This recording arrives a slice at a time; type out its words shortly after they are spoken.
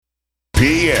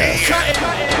PF.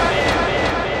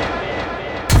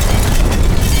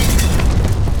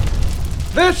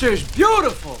 This is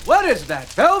beautiful. What is that,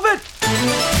 velvet? You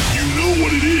know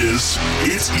what it is.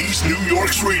 It's East New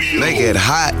York's radio. Make it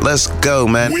hot. Let's go,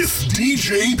 man. With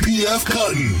DJ PF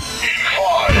Cuttin. In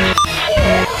 5,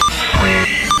 4, 3,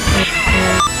 2,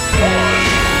 1.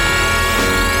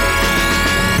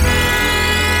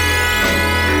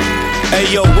 Hey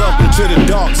yo, welcome to the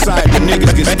dark side. The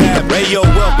niggas get stabbed. Hey yo,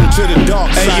 welcome to the dark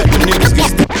side. The niggas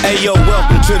get stabbed. Hey yo,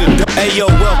 welcome to the dark. Hey yo,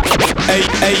 welcome.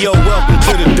 Hey yo, welcome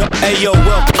to the dark. Hey yo,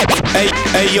 welcome. Hey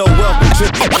yo, welcome to.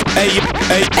 Hey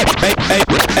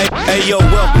yo,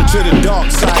 welcome to the dark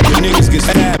side. The niggas get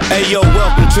stabbed. Hey yo,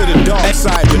 welcome to the dark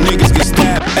side. The niggas get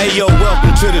stabbed. Hey yo,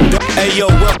 welcome to the dark. Hey yo,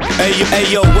 welcome.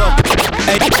 Hey yo, welcome.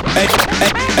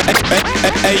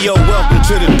 Hey yo, welcome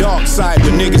to the dark side.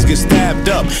 The niggas get stabbed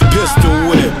up, pistol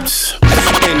whipped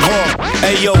and hard.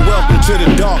 Hey yo, welcome to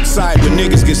the dark side. The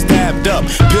niggas get stabbed up,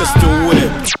 pistol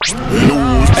whipped.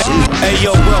 Hey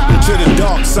yo, welcome to the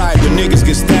dark side. The niggas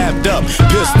get stabbed up,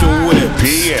 pistol whipped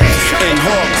and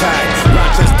hard tied.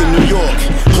 Rochester, New York,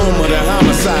 home of the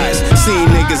homicides. Seen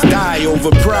niggas die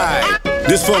over pride.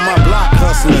 This for my block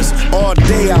hustlers, all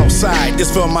day outside.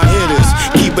 This for my hitters,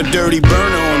 keep a dirty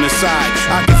burner on the side.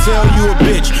 I can tell you a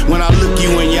bitch when I look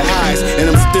you in your eyes. And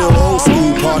I'm still old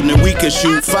school, partner, we can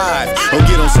shoot 5. Or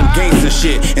get on some gangster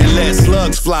shit and let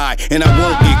slugs fly. And I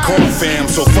won't get caught, fam,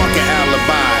 so fuck an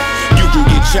alibi. You can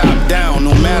get chopped down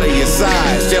no matter your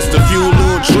size. Just a few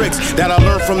little tricks that I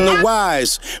learned from the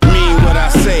wise. Mean what I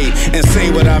say and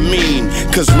say what I mean.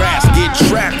 Cause rats get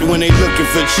trapped when they looking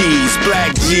for cheese.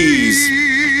 Black G's,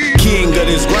 king of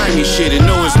this grimy shit, and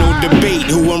know it's no debate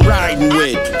who I'm riding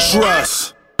with.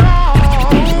 Trust.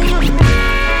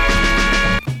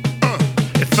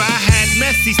 If I had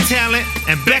Messi's talent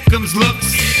and Beckham's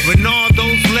looks,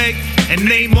 Ronaldo's leg and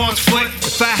Neymar's foot,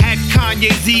 if I had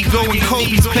Kanye's ego and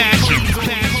Kobe's passion,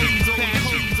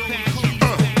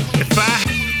 if I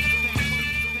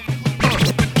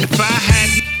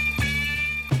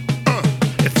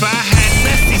had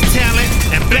Messi's talent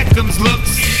and Beckham's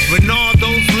looks,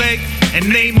 Ronaldo's leg and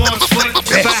Neymar's foot,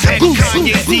 if I had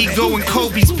Kanye's ego and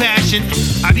Kobe's passion,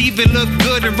 I'd even look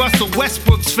good in Russell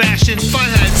Westbrook's fashion. If I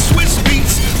had Swiss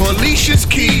beats or Alicia's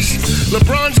keys,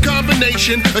 LeBron's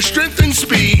combination of strength and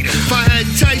speed. If I had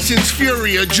Tyson's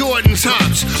fury or Jordan's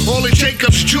hops, all of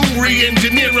Jacob's jewelry and De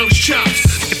Niro's chops.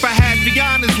 If I had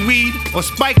Rihanna's weed or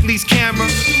Spike Lee's camera,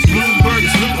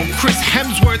 Bloomberg's look or Chris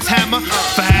Hemsworth's hammer,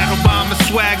 if I had Obama's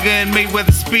swagger and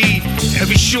Mayweather's speed,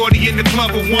 every shorty in the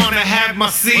club would wanna have my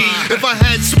seed. If I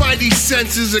had Spidey's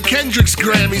senses or Kendrick's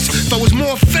Grammys, if I was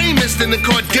more famous than the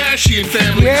Kardashian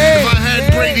family, if I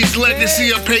had Brady's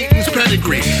legacy or Peyton's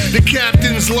pedigree, the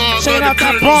captain's log or the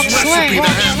colonel's recipe to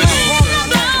have it all.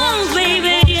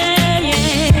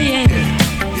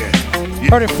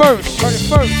 Heard it first.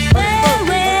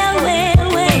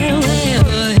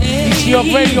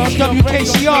 EastNYRadio on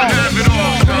WKCR.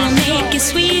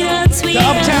 The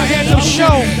Uptown Anthem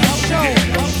Show.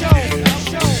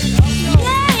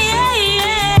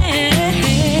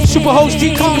 Superhost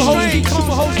D-Con.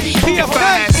 If I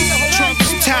had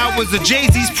Trump's towers or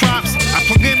Jay-Z's props, I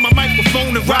plug in my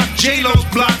microphone and rock J-Lo's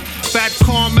block. Fat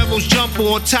Carmelo's jumper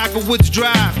or Tiger Woods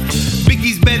drive.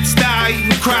 Biggie's Bed-Stuy, he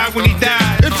would cry when he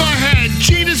died. If I had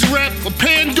Cheetah's rep or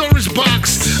Pandora's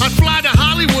box, I'd fly to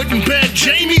Hollywood and bed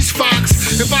Jamie's Fox.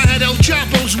 If I had El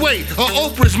Chapo's weight or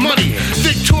Oprah's money,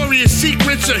 Victoria's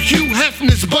Secrets or Hugh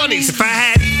Hefner's bunnies. If I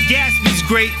had Gatsby's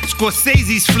great,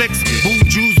 Scorsese's flicks,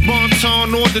 Boudreaux's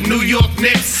Bonton or the New York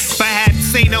Knicks. If I had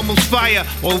St. Elmo's Fire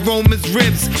or Roman's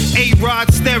Ribs,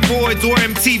 A-Rod's steroids or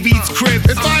MTV's Cribs.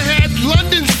 If I had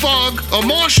London's Fog or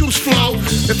Marshall's Flow,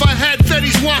 if I had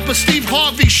Fetty's Wap or Steve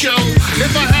Harvey's Show,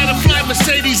 if I had a flat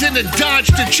Mercedes in a Dodge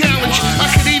to challenge, I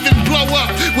could even blow up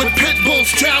with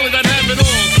Pitbull's talent. I'd have it all.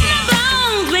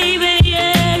 Bones, baby, yeah.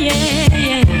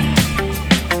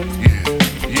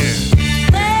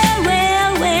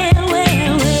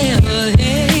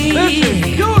 This is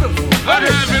beautiful. I'd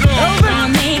have it all. I'll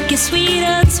make it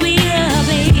sweeter,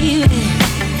 baby.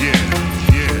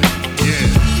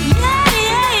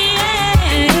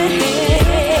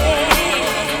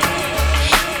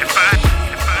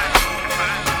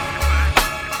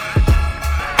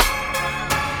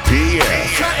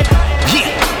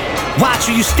 Watch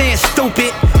where you stand,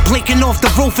 stupid. Blinking off the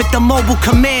roof at the mobile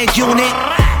command unit.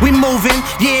 We moving,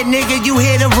 yeah, nigga, you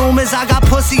hear the rumors. I got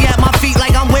pussy at my feet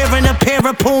like I'm wearing a pair.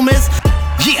 pair of Pumas.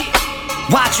 Yeah,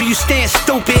 watch where you stand,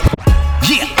 stupid.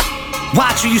 Yeah,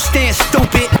 watch where you stand,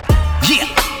 stupid. Yeah,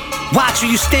 Watch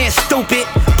where you stand, stupid.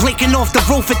 Blinking off the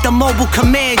roof at the mobile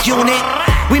command unit.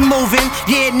 We moving,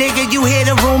 yeah, nigga, you hear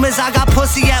the rumors. I got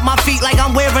pussy at my feet like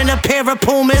I'm wearing a pair of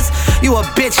Pumas. You a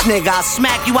bitch, nigga, I'll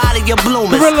smack you out of your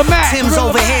bloomers. Tim's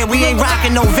over here, we ain't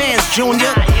rocking no Vans,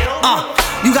 Junior.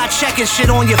 You got checking shit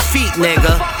on your feet,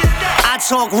 nigga. I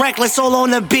talk reckless all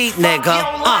on the beat, nigga.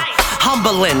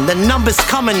 Humbling, the numbers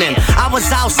coming in. I was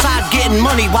outside getting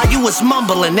money while you was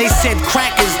mumbling. They said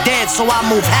crack is dead, so I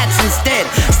move hats instead.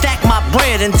 Stack my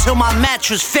bread until my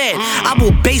mattress fed. I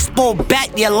will baseball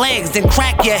bat your legs, then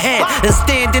crack your head. And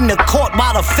stand in the court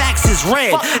while the facts is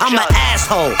read. I'm an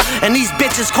asshole, and these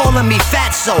bitches calling me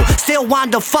fatso. Still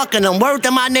wind up fucking them, word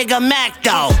to my nigga Mac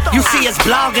though. You see us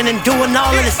blogging and doing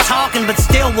all of this talking, but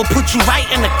still we'll put you right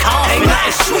in the coffin. Ain't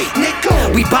nothing sweet,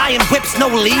 nigga. We buying whips,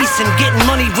 no lease, and getting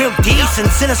money real decent.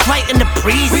 Send us right in the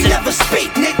precinct. We never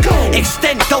speak, nigga.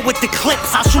 Extend though with the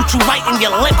clips, I'll shoot you right in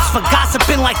your lips for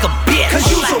gossiping like a bitch. Cause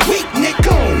you's a weak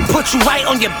nigga. Put you right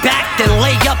on your back, then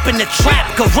lay up in the trap.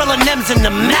 Gorilla Nems in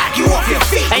the Mac. You off your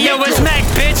feet, hey, yo, it's Mac,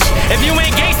 bitch. If you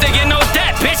ain't gangsta, you know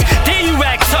that, bitch. Then you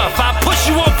act tough. I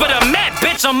push you off of the mat,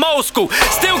 bitch. I'm old school.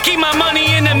 Still keep my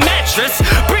money in the mattress.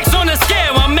 Bricks on the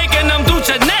scale, I'm making them do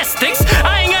gymnastics.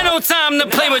 I ain't got no time to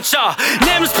play with y'all.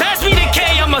 Nems, pass me the K,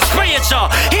 I'ma spray at y'all.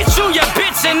 Hit you, your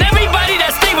bitch, and everybody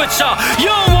that stay with y'all. You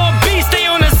don't want beef, stay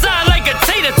on the side like a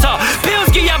tater tot. Pills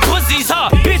get y'all pussies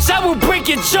hard. Bitch, I will break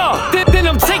your jaw. Then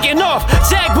I'm taking off.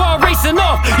 Jaguar racing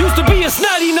off. Used to be a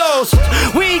snotty nose.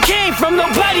 We ain't came from,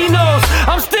 nobody knows.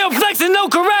 I'm still flexing, no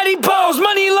karate pose.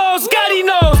 Money laws, Scotty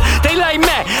knows. They like,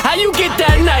 Matt, how you get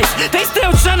that nice? They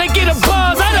still tryna get a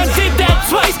buzz. I done did that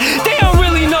twice. They don't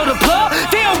really know the plug.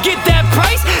 They don't get that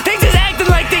price. They just acting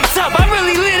like they tough. I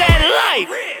really live that life.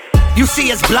 You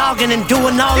see us blogging and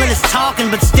doing all of this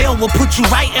talking, but still we'll put you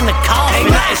right in the coffin.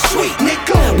 Ain't nothing sweet,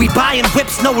 nigga. We buying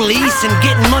whips, no lease, and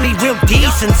getting money real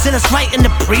decent. Send us right in the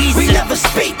precinct. We never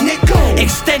speak, nigga.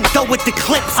 Extend though with the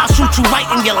clips, I'll shoot you right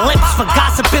in your lips for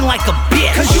gossiping like a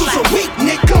bitch. Cause you's a weak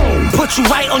nigga. Put you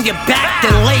right on your back,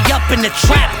 then lay up in the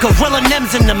trap. Gorilla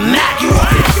Nems in the Mac. You off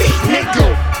your feet,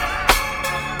 nigga.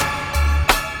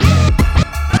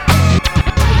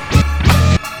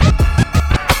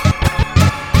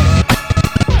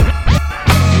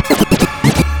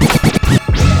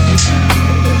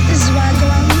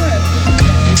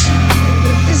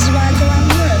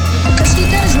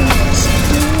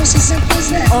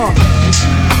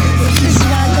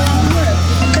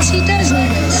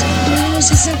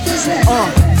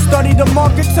 Study the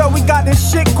market till we got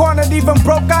this shit cornered. Even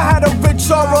broke, I had a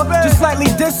rich aura, just slightly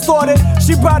distorted.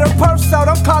 She brought her purse out,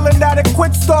 I'm calling that a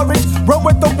quick storage. Rode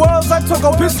with the worlds, I took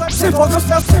a piss.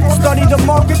 Study the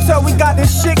market till we got this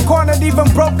shit cornered. Even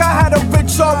broke, I had a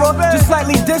rich aura, just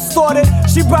slightly distorted.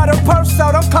 She brought her purse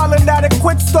out, I'm calling that a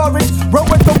quick storage. Rode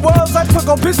with the worlds, I took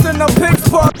a piss in the pig's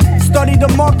park. Study the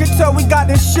market till we got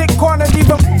this shit cornered.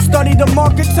 Even study the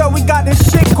market till we got this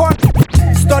shit cornered.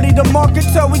 Study the market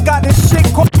till we got this shit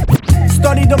cornered.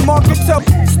 Study the market till,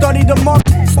 study the market.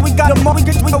 We got a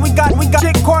market, we got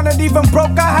shit cornered. Even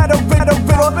broke, I had a riddle,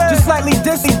 just slightly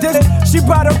dizzy. She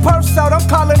brought her purse out, I'm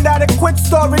calling that a quick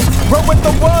storage. Rode with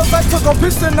the worlds, I took a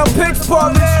piss in the pig's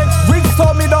porridge. Reeks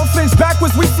told me don't flinch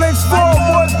backwards, we flinch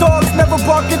forward. Dogs never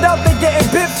bark it out, they getting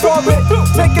bit for it.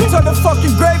 Take it to the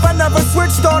fucking grave, I never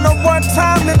switched on her one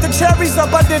time. Lit the cherries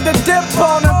up, I did the dip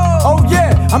on her. Oh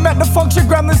yeah, I'm at the function,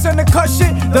 gremlins in the cut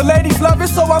shit. The ladies love it,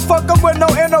 so I fuck them with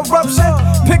no interruption.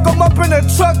 Pick them up in the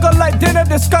truck or like dinner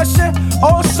discussion.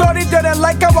 Old shorty didn't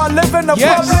like how I live in the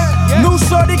public. New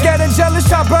shorty getting jealous,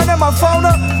 shot burning my phone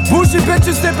up. Bougie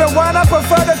bitches sipping wine, I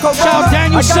prefer the Corona.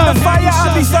 I got the fire,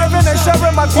 I be serving and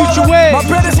sharing my quota. My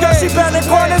British girl, she bending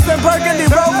corners and burgundy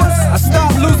rovers. I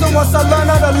stopped losing once I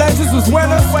learned how the legends was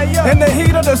winners. In the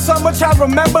heat of the summer, I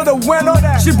remember the winter.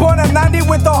 She born at 90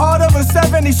 with the heart of a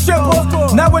 70 stripper.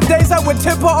 Nowadays I would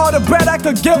tip her all the bread I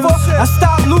could give her. I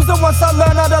stopped losing once I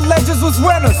learned how the legends was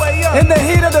winners. In the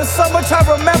heat of the summer, I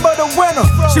remember the winter.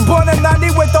 She born at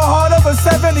 90 with the heart of a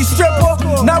 70 stripper.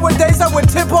 Nowadays I would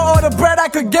tip her all the bread I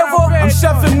could give her. I'm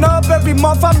chefing up every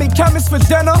month, I meet chemists for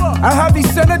dinner. I have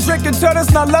these center drinking till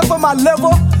there's not left on my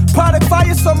liver. Product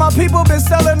fire, so my people been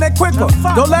selling it quicker.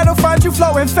 Don't let them find you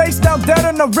floating face down dead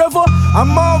in the river.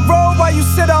 I'm on road while you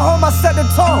sit at home, I set the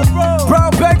tone.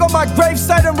 Brown bag on my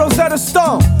gravesite and Rosetta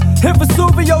Stone. Hit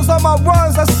Vesuvios on my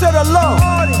runs, I sit alone.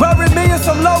 Bury me in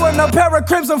some low and a pair of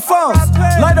crimson phones.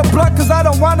 Light a blunt cause I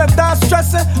don't wanna die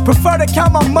stressing. Prefer to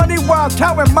count my money while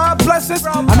counting my blessings.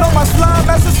 I know my slime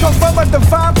message come from a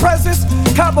divine presence.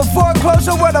 Cop a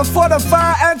foreclosure with a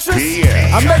fortified entrance.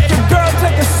 I make your girl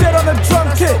take a shit on the drum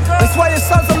kit. That's why it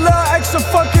sounds a little extra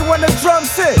funky when the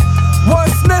drums hit. One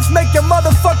sniff make your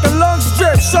motherfucking lungs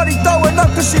drip. Shorty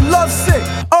cause she lovesick.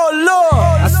 Oh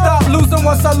Lord, I stopped losing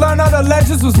once I learned how the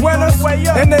legends was winners.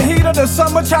 In the heat of the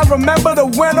summer, child, remember the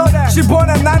winner. She born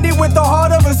at 90 with the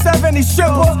heart of a 70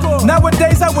 stripper.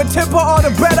 Nowadays I would tip her all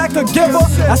the bread I could give her.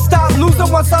 I stopped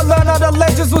losing once I learned how the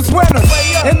legends was winners.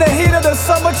 In the heat of the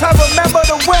summer, child, remember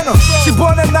the winner. She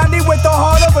born at 90 with the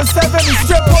heart of a 70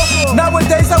 stripper.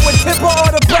 Nowadays I would tip her all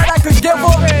the bread I could give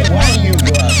her. Why do you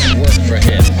go out and work for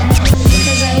him?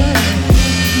 Because I love him.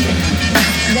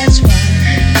 That's why.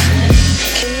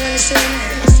 Can you understand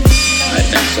that? I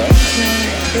think so.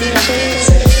 You know what I'm saying?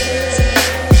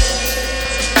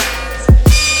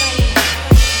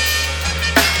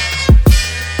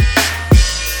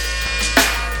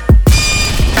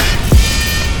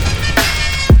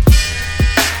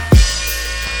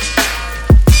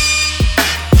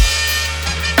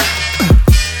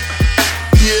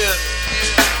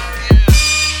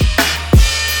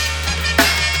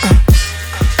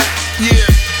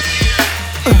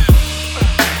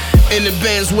 In the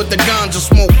Benz with the ganja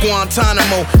smoke,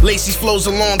 Guantanamo. Lacey's flows a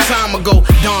long time ago.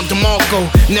 Don DeMarco,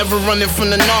 never running from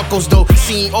the narcos though.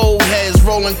 Seen old heads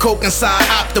rolling coke inside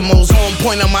Optimals. On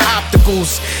point on my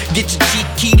opticals. Get your cheap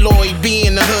keloid, be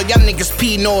in the hood. Y'all niggas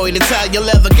Pinoid. Italian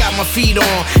leather got my feet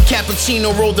on.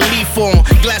 Cappuccino roll the leaf on.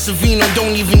 Glass of vino,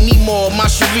 don't even need more. My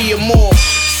Sharia more.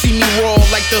 See me raw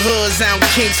like the hoods out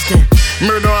Kingston.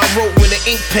 Murder I wrote with an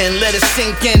ink pen, let it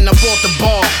sink in, I bought the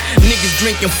bar. Niggas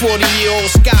drinking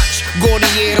 40-year-old scotch,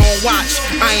 Gordier on watch.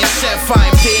 Iron sapphire,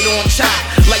 paid on chop.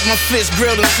 Like my fist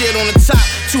grilled and shit on the top.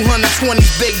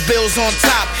 220s, big bills on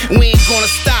top. We ain't gonna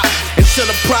stop until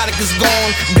the product is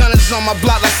gone. Gunners on my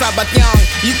block like Sabathyan.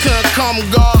 You couldn't come,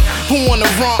 God. Who wanna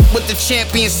romp with the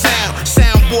champion sound?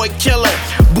 Soundboy killer,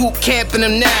 boot camping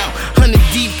them now. 100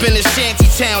 deep in the shanty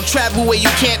town. Travel where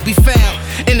you can't be found.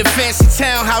 In the fancy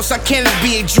townhouse, I can't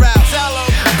be a drought.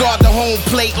 Guard the home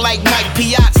plate like Mike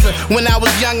Piazza. When I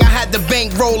was young, I had the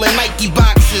bank rolling Nike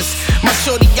boxes. My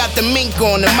shorty got the mink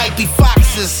on, it might be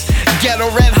foxes. Ghetto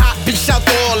red hot, bitch, shout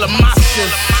to all the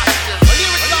mobsters.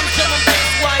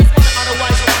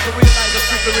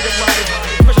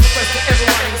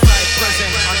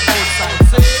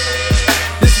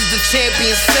 This is the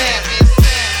champion sound.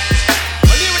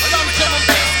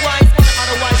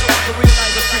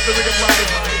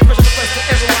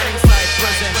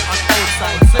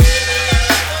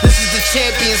 This is the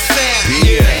champion sound.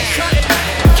 Yeah.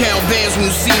 Count bands when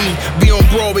you see me. Be on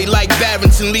Broadway like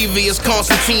Barrington Levy. It's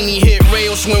Constantini. Hit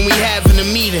rails when we having a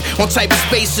meeting. On type of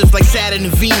spaceships like Saturn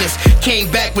and Venus.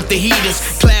 Came back with the heaters.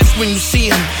 Class when you see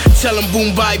him. Tell him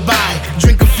boom bye bye.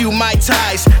 Drink a few Mai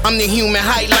Tais. I'm the human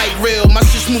highlight real. My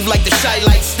shit move like the shy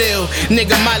light still.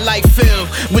 Nigga, my life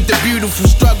filled with the beautiful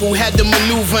struggle. Had to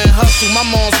maneuver and hustle. My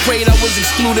mom's prayed I was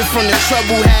excluded from the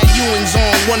trouble. Had Ewings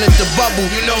on, wanted the bubble.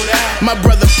 You know that? My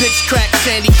brother pitch crack,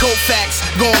 Sandy Koufax.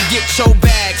 Gon' get your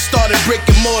bag. Started brick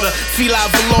and mortar. Feel out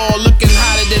velour, looking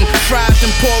hotter than fried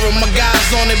tempura. My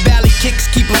guys on the valley kicks,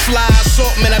 keep a fly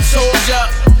assortment. I told ya.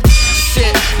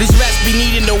 Shit, these rats be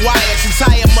needing the wires to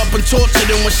tie them up and torture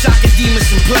them with shock and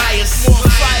demons and pliers. More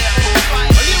fire.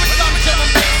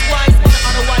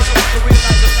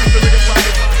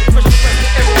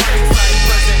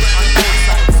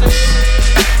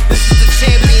 This is the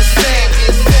champion sound.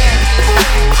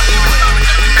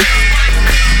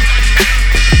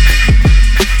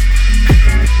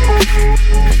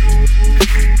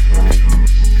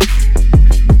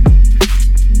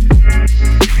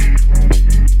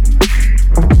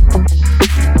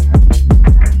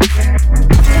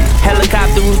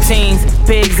 Helicopter routines,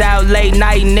 pigs out late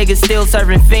night, niggas still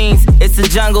serving fiends. It's a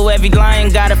jungle, every lion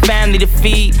got a family to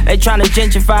feed. They tryna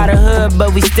gentrify the hood,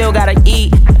 but we still gotta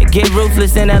eat. Get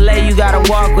ruthless in LA, you gotta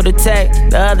walk with a tech.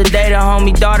 The other day, the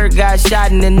homie daughter got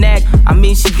shot in the neck. I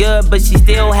mean, she good, but she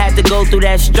still had to go through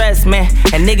that stress, man.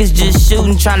 And niggas just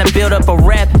shooting, tryna build up a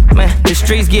rep, man. The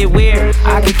streets get weird,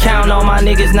 I can count on my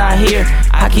niggas not here.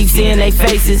 I keep seeing they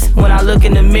faces when I look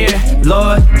in the mirror.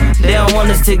 Lord, they don't want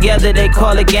us together, they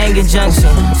call it gang injunction.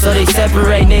 So they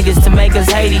separate niggas to make us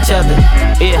hate each other.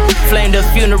 Yeah, flamed up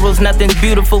funerals, nothing's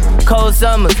beautiful. Cold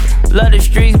summers, love the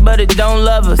streets, but it don't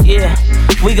love us. Yeah,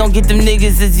 we gon' get them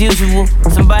niggas as usual.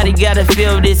 Somebody gotta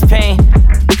feel this pain.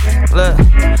 Look,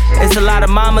 it's a lot of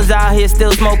mamas out here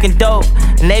still smoking dope,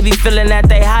 and they be feeling at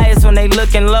they highest when they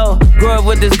looking low. Grew up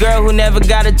with this girl who never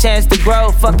got a chance to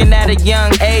grow. Fucking at a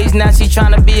young age, now she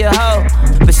tryna be a hoe.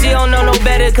 But she don't know no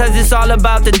better, cause it's all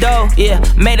about the dough. Yeah,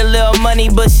 made a little money,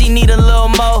 but she need a little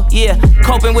more. Yeah,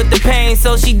 coping with the pain,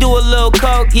 so she do a little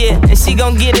coke. Yeah, and she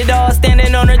gon' get it all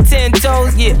standing on her 10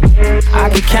 toes. Yeah, I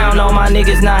can count on my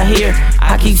niggas not here.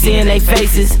 I keep seeing they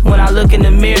faces when I look in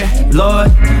the mirror.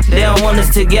 Lord, they don't want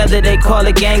us together, together, they call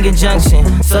it gang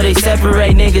injunction. So they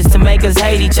separate niggas to make us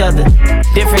hate each other.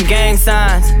 Different gang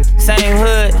signs, same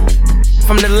hood.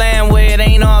 From the land where it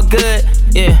ain't all good,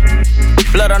 yeah.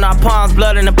 Blood on our palms,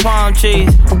 blood in the palm trees.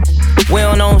 We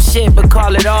don't own shit, but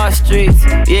call it our streets,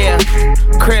 yeah.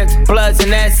 Crips, Bloods,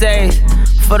 and essays.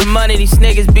 For the money, these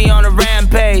niggas be on a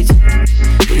rampage.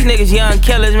 These niggas young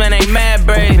killers, man, ain't mad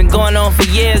brave. Been going on for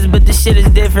years, but this shit is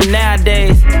different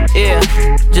nowadays, yeah.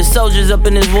 Just soldiers up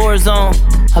in this war zone.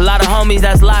 A lot of homies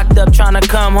that's locked up trying to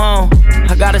come home.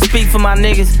 I gotta speak for my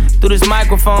niggas through this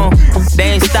microphone.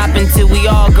 They ain't stopping till we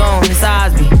all gone, it's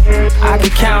Osby. I can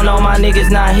count on my niggas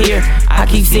not here. I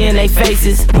keep seeing they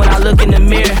faces when I look in the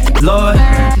mirror. Lord,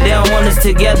 they don't want us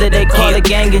together, they call it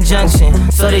gang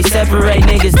injunction. So they separate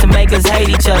niggas to make us hate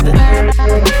each other.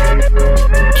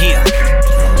 Yeah.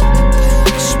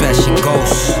 Special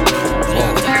ghosts.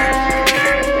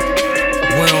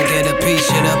 We don't get a piece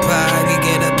of the pie, we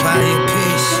get a pie a piece.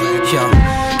 Yo,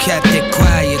 kept it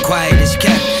quiet, quiet as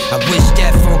kept. I wish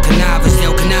death on connivers,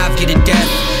 yo, connive get it death.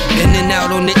 In and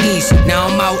out on the east, now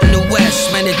I'm out in the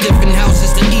west. Man, at different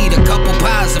houses to eat, a couple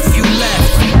pies, a few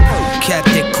left.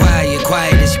 Kept it quiet,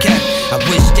 quiet as kept. I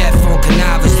wish death on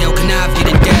connivers, yo, connive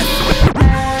get it death.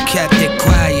 Kept it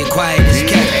quiet, quiet as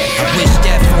kept. I wish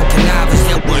death on connivers,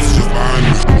 yo.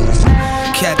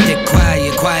 Kept it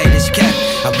quiet, quiet as kept.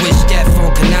 I wish death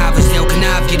on connivers, yo,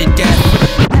 connive get it death.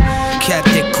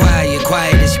 Kept it quiet,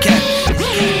 quiet as kept.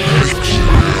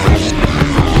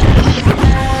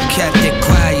 Kept it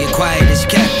quiet, quiet as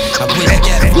kept. I wish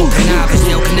death on connivers,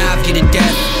 yo, connive get it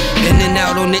death. In and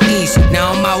out on the east,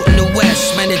 now I'm out in the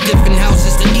west. Man, at different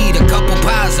houses to eat, a couple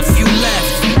pies, a few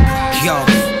left. Yo,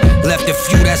 left a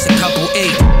few, that's a couple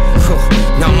ate.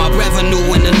 Now my revenue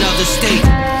in another state.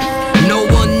 No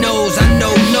one knows, I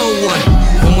know no one.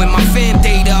 And when my fam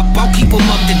date up, I'll keep them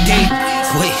up to date.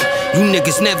 Wait, you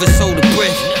niggas never sold a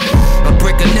brick. A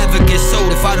brick will never get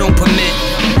sold if I don't permit.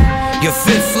 Your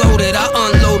fifth floated, I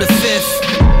unload a fifth.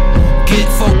 Get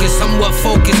focused, I'm what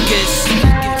focus gets.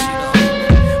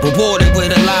 Rewarded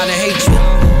with a lot of hatred.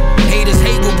 Haters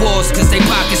hate rewards cause they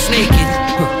pockets naked.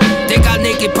 They got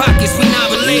naked pockets, we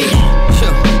not related.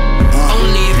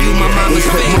 Only if you my mama's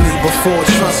favorite. Before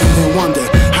trust and then wonder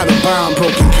how the bomb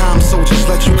broken. Calm soldiers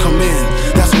let you come in.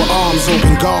 That's where arms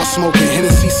open, guard smoking,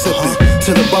 Hennessy sipping.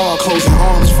 To the bar closing,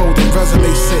 arms folding,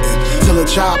 resume sitting. Till a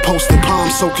job posted, palm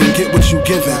soaking, get what you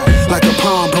giving. Like a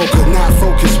palm broker, not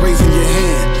focused, raising your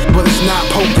hand. But it's not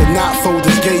poker, not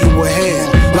folders, gave you a hand.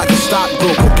 Like a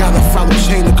stockbroker, gotta follow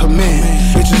chain of command.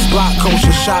 It's just block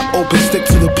culture, shop open, stick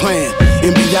to the plan.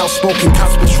 And be outspoken,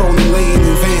 cops patrolling, laying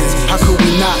in vans. How could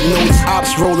we not notice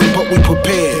ops rolling, but we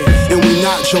prepared? And we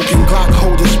not joking, Glock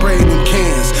holders spraying in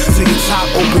cans. Till your top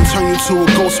open, turn you to a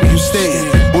ghost where you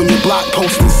stand. On your block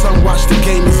posting, some watch the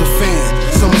game as a fan.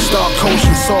 Some start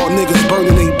coaching, saw niggas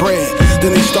burning they bread.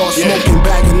 Then they start smoking,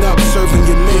 bagging up, serving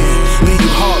your man. Leave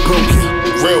you heartbroken.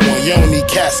 Real one, you don't need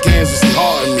CAT scans to see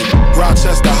hard in me.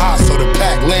 Rochester hot, so the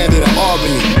pack landed in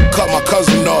Albany. Cut my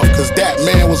cousin off, cause that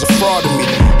man was a fraud to me.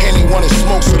 And he wanted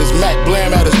smoke, so this Mac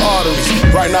blam at his arteries.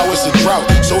 Right now it's a drought,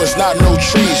 so it's not no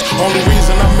trees. Only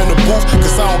reason I'm in the booth,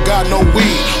 cause I don't got no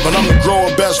weed. But I'm the grower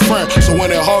best friend, so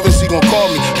when it harvest, he gon' call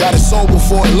me. Got it sold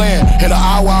before it land. In an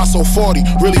hour, I sold 40.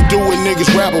 Really do what niggas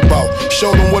rap about.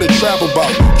 Show them what it trap about.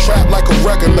 Trap like a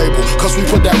record label, cause we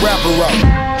put that rapper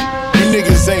out. You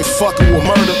niggas ain't fucking with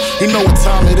murder. You know what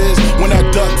time it is when that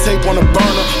duct tape on the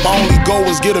burner. My only goal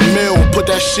is get a meal and put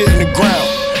that shit in the ground.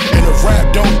 And if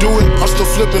rap don't do it, I'm still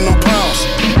flipping them pounds.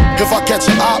 If I catch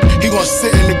an op, he gon'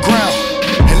 sit in the ground.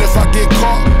 And if I get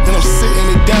caught, then I'm sitting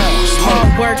it down.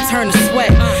 Hard work turn to sweat,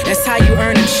 that's how you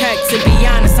earn a check. To be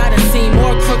honest, I done seen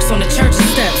more crooks on the church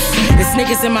steps. It's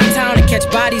niggas in my town that catch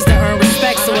bodies to earn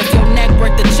respect. So if your neck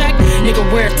worth the check, nigga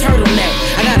wear a turtleneck.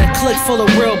 I got a clique full of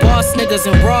real boss niggas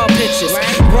and raw bitches.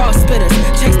 Raw spitters,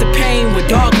 chase the pain with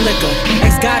dog liquor.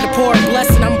 Ask God to pour a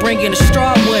blessing, I'm bringing a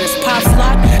straw with us. Pops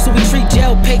lock, so we treat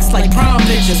jail pics like prom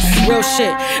bitches. Real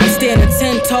shit, I'm standing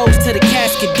 10 toes to the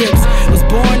casket dips. Was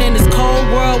born in this cold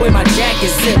world with my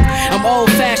jacket zipped. I'm old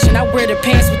fashioned, I wear the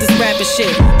pants with this rapping shit.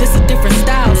 This a different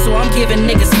style, so I'm giving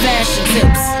niggas fashion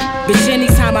tips. Bitch,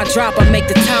 anytime I drop, I make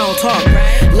the town talk.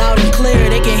 Loud and clear,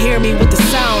 they can hear me with the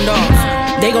sound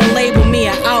off. They gon' label me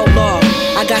an outlaw.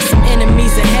 I got some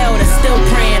enemies in hell that's still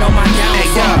praying on my downfall. Hey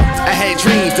yo, I had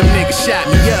dreams, them niggas shot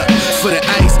me up. For the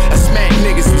ice, I smack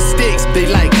niggas with sticks, they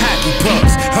like hockey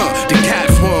pucks. The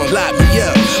cops won't lock me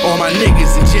up. All my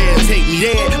niggas in jail, take me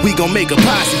there, we gon' make a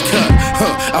posse cut.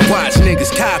 I watch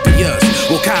niggas copy us,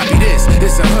 well copy this.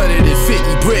 It's 150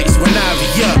 bricks when I be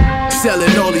up.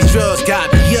 Selling all these drugs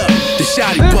got me up. the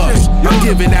shotty bucks. I'm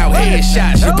giving out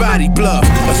headshots, your body bluff.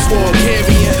 A sword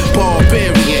carrying,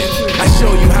 barbarian. I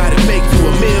show you how to make you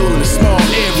a meal in a small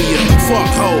area. Fuck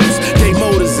hoes, they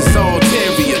motors is all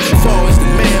terrier. Far as the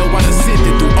mail, while I sit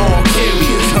there through all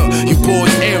carriers. You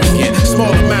boys arrogant,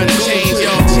 small amount of change,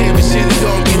 y'all cherishing. It's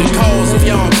gonna be the cause of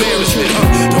y'all embarrassment.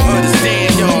 Don't understand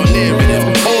y'all narrative.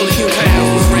 All of you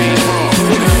clowns was raised wrong.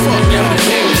 What the fuck y'all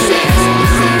carry?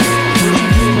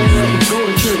 Go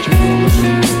to church, don't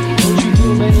you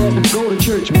feel bad? Go to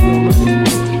church,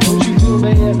 don't you feel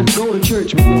bad? Go to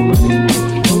church, don't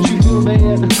you feel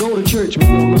bad? Go to church,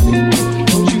 don't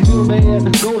you feel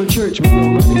bad? Go to church,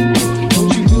 don't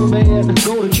you feel bad?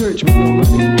 Go to church, don't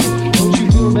you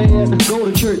feel bad? Go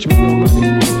to church, don't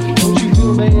you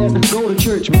feel bad? Go to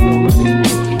church, don't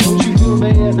you feel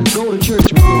bad? Go to church,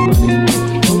 don't you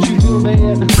feel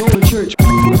bad? Go to church,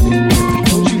 don't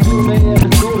you feel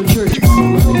bad? Go to church.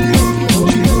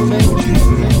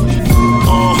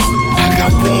 I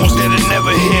got wounds that'll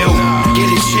never heal. Get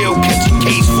a chill, catch a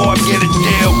case before I get a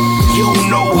deal. You don't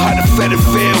know how the fed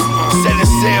feel. Set a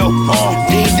sail,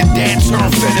 days the dead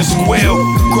turn fed and squeal.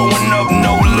 Growing up,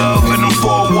 no love in them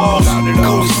four walls.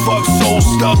 Cold as fuck, soul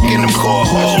stuck in them core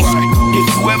holes. If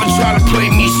you ever try to play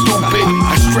me stupid,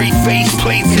 I straight face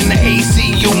plates in the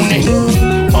AC unit.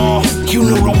 You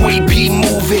know the way P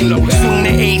moving. Swing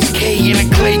the HK in a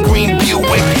clay green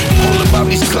Buick. All about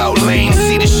these cloud lanes,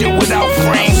 see the shit without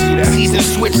frames. Season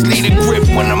switch, lead a grip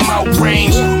when I'm out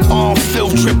range.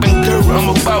 Filth dripping dirt, I'm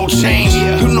about change.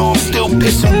 You know I'm still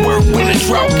pissing work when the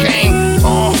drought came.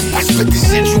 I spit the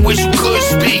shit you wish you could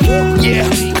speak. Yeah,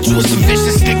 I twist a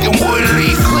vicious stick and wood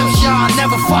leaf. Clips y'all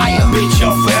never fire. Bitch,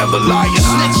 y'all forever liars.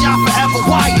 Snitch y'all forever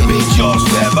wire. Bitch, y'all's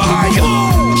forever higher.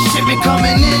 Shit been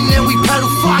coming in and we pedal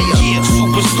fire. Yeah,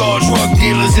 superstar drug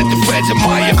dealers at the feds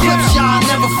admire. Clips y'all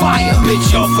never fire.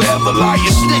 Bitch, y'all forever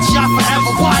liars. Snitch y'all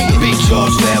forever wire. Bitch,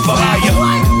 y'all's forever higher.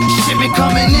 Shit been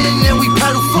coming in and we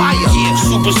pedal fire. Yeah,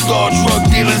 superstar drug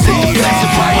dealers at the feds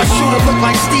admire. My shooter look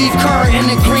like Steve Kerr in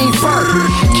the green fur.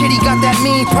 Kitty got that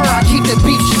mean purr, I keep the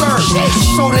beef stirred.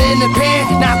 Soda in the pan,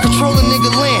 now control a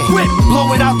nigga land.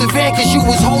 Blow it out the van cause you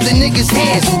was holding niggas'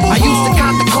 hands. I used to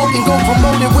cop the coke and go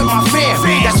promote it with my fam.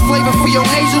 That's flavor for your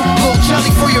nasal, little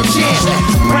jelly for your jam.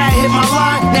 Brad hit my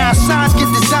line, now signs get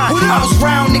designed. I was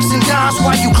round nicks and dimes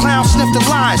while you clowns sniff the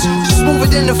lines. Smoother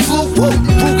than the fluke,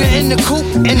 Ruger in the coupe.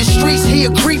 In the streets he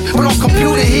a creep, but on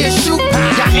computer he a shoot.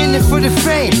 Got in it for the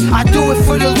fame, I do it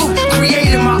for the loot.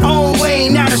 Created my own way,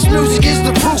 now this music is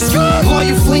the proof.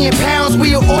 Loyal fleeing pounds,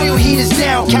 we your oil heaters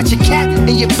down. Catch a cat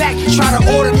in your back, try to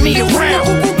order me around.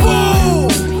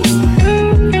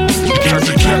 Catch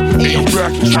a cat in your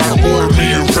back, try to order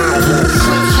me around.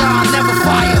 Clips y'all never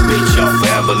fire. Bitch, y'all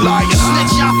forever liars.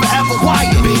 Snitch y'all forever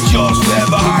wire. Bitch, y'all's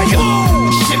forever higher.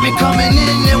 Shit been coming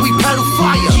in and we pedal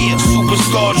fire. Yeah,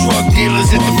 superstar drug dealers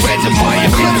at the feds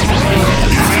admire.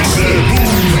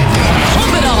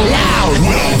 Pump it all loud.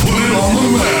 We'll put it on the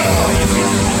map.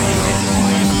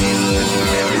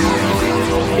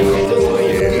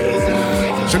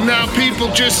 So now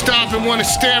people just stop and want to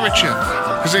stare at you,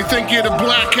 cause they think you're the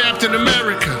black Captain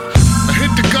America. I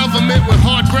hit the government with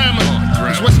hard grammar,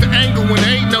 cause what's the angle when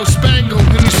there ain't no spangle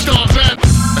when you start back?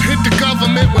 I hit the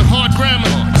government with hard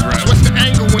grammar, cause what's the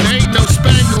angle when there ain't no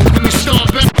spangle when you start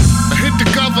back? I hit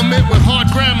the government with hard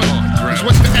grammar, cause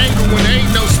what's the angle when there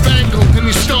ain't no spangle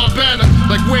when you start banner?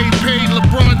 Like Wade paid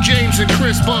LeBron James and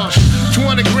Chris Bosh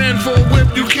 200 grand for a whip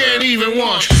you can't even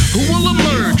wash. Who will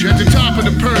emerge at the top of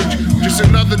the purge? Just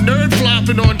another nerd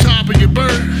flopping on top of your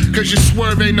bird. Cause your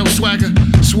swerve ain't no swagger.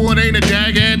 Sword ain't a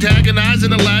dagger,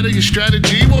 antagonizing a ladder. Your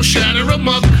strategy will shatter them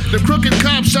up. The crooked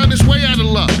cop's on his way out of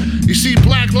luck. You see,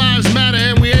 Black Lives Matter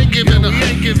and we ain't giving up. We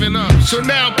ain't giving up. So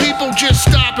now people just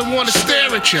stop and wanna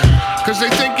stare at you, cause they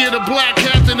think you're the black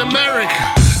Captain America.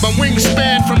 My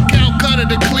wingspan from Calcutta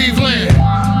to Cleveland,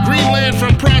 Greenland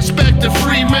from Prospect to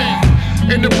Freeman.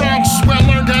 In the Bronx is where I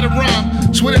learned how to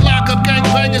rhyme. So when they lock up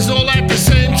gangbangers all at the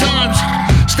same time.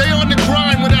 Stay on the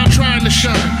grind without trying to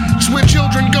shine. It's where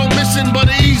children go missing but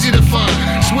are easy to find.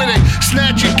 It's where they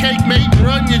snatch your cake, mate, and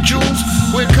run your jewels.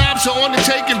 Where cops are on the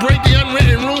take and break the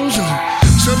unwritten rules.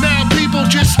 So now people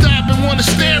just stop and wanna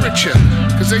stare at you,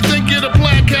 cause they think you're the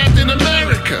black Captain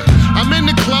America. I'm in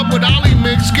the club with Ollie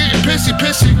Mix, getting pissy.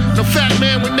 No fat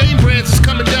man with name brands is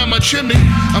coming down my chimney.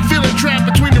 I'm feeling trapped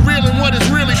between the real and what is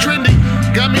really trendy.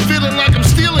 Got me feeling like I'm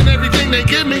stealing everything they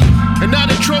give me. And now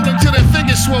they're trolling till their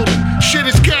fingers swollen. Shit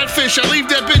is catfish, I leave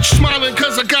that bitch smiling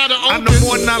cause I got her open. I'm the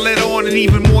more than I let on, and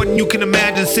even more than you can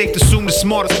imagine. Safe to assume the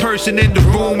smartest person in the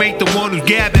room ain't the one who's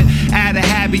gabbing. Out of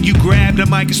habit, you grabbed the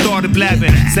mic and started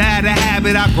blabbing. So out of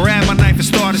habit, I grabbed my knife and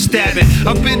started stabbing.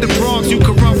 Up in the Bronx, you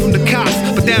can run from the cops,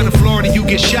 but down in Florida,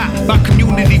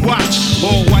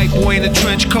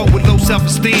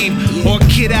 self-esteem. Or a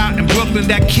kid out in Brooklyn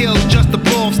that kills just to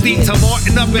blow off steam. Tell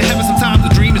Martin up in heaven, sometimes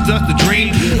the dream is just a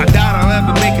dream. I doubt I'll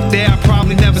ever make it there, I'll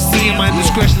probably never see him. My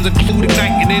indiscretions include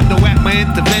igniting endo at my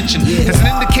intervention. As an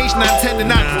indication I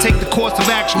intended not to take the course of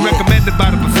action recommended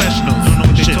by the professionals. Don't know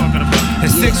what they're talking about. In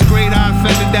 6th grade I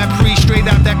offended that priest straight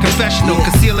out that confessional.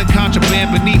 Concealing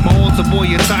contraband beneath my altar boy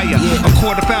attire. A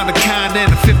quarter pound of kind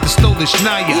and a fifth of stolen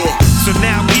schnaya. So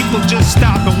now people just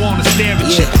stop and wanna stare at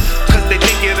you, cause they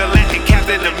think you're the Latin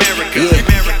Captain America.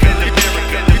 America.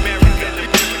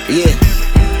 Yeah.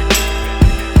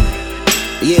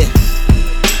 Yeah.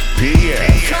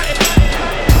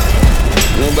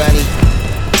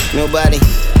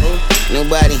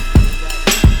 Nobody.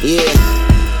 Yeah.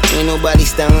 Ain't nobody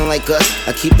styling like us.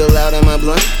 I keep the loud in my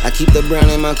blunt, I keep the brown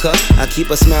in my cup. I keep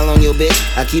a smile on your bitch,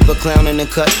 I keep a clown in the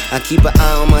cut. I keep an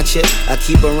eye on my chip, I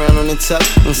keep a round on the tuck.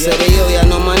 And said, hey yo, y'all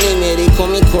know my name, yeah, they call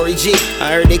me Corey G.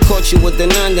 I heard they caught you with the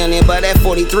 9 down there by that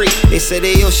 43. They said,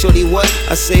 hey yo, shorty what?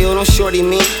 I say, yo, don't shorty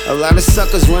me. A lot of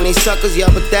suckers run they suckers,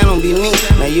 y'all, but that don't be me.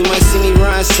 Now you might see me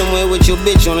ride somewhere with your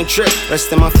bitch on a trip,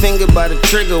 resting my finger by the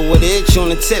trigger with an itch on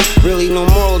the tip. Really no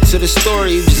moral to the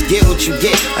story, you just get what you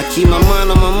get. I keep my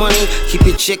mind on my money, keep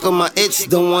your chick on my itch.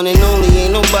 The one and only,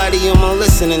 ain't nobody on my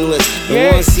listening list.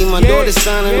 Don't wanna see my daughter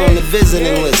signing on the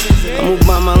visiting list. I move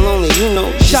by my lonely, you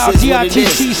know. Shout out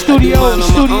DITC Studio.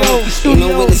 Ain't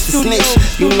no witness to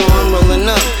snitch. You know I'm rolling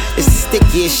up. It's the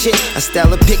stickiest shit. I style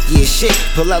the pickiest shit.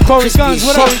 Pull out the crispiest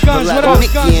shit. Pull out the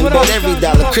Mickey and bet every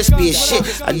dollar crispiest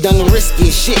shit. I done the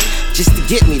riskiest shit just to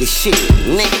get me the shit,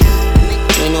 nigga.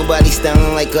 Ain't nobody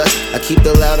styling like us. I keep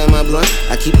the loud in my blunt,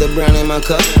 I keep the brown in my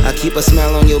cup. I keep a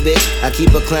smile on your bitch, I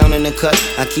keep a clown in the cut.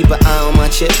 I keep an eye on my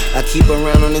chip, I keep a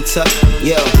round on the tuck.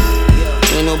 Yo,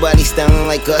 ain't nobody styling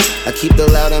like us. I keep the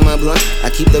loud in my blunt,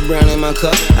 I keep the brown in my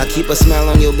cup. I keep a smile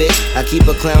on your bitch, I keep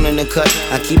a clown in the cut.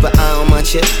 I keep an eye on my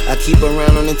chip, I keep a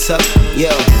round on the tuck. Yo,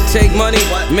 take money,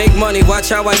 make money, watch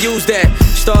how I use that.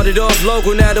 Started off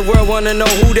local, now the world wanna know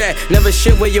who that. Never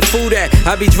shit where your food at.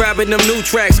 I be dropping them new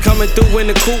tracks, coming through in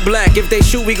the coupe black. If they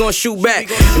shoot, we gon' shoot back.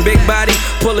 And big body,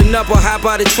 pulling up or hop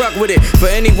out the truck with it. For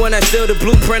anyone that steal the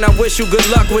blueprint, I wish you good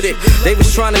luck with it. They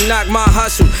was trying to knock my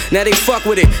hustle, now they fuck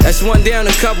with it. That's one down,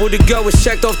 a couple to go, it's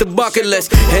checked off the bucket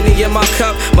list. Henny in my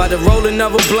cup, by the rolling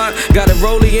of a blunt. Got a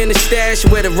rollie in the stash,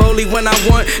 wear the rollie when I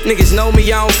want. Niggas know me,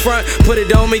 I don't front, put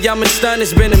it on me, I'm a stun.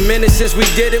 It's been a minute since we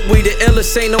did it, we the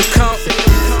illest, ain't no comp.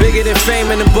 Bigger than fame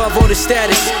and above all the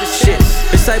status. Shit,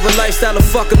 this type of lifestyle will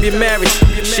fuck up your marriage.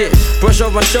 Shit, brush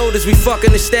off my shoulders, we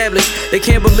fucking established. They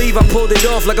can't believe I pulled it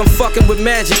off like I'm fucking with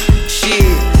magic. Shit,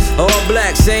 all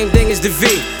black, same thing as the V.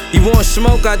 You want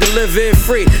smoke, I deliver it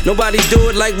free. Nobody do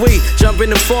it like we. Jump in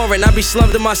the foreign, I be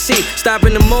slumped in my seat. Stop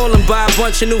in the mall and buy a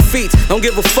bunch of new feet. Don't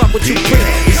give a fuck what you preach.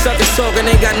 These suckers talking,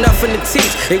 ain't got nothing to teach.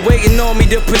 They waiting on me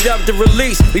to put up the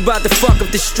release. We bout to fuck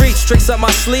up the streets. Tricks up my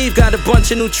sleeve, got a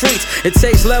bunch of new treats. It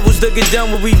takes levels to get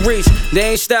done what we reach.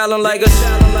 They ain't styling like us.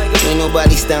 Ain't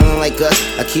nobody styling like us.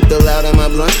 I keep the loud in my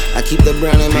blunt, I keep the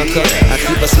brown in my cup. I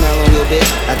keep a smile on your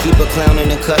bitch, I keep a clown in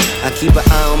the cut. I keep an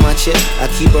eye on my chip, I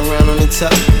keep a round on the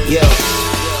tuck. Yo,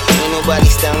 ain't nobody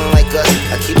styling like us.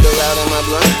 I keep the loud in my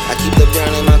blunt, I keep the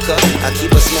brown in my cup. I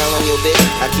keep a smile on your bitch,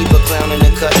 I keep a clown in the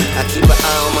cut. I keep an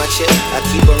eye on my chip, I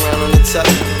keep a round on the tuck.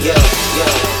 Yo, yo,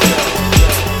 yo.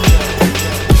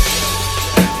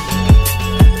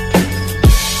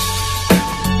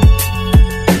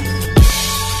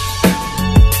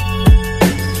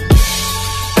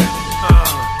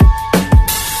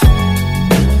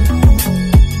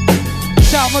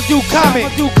 Do comment.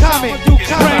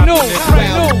 Brand new.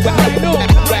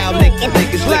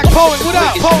 Black poet, what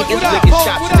up?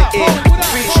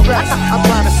 I'm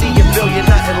trying to see you feel you're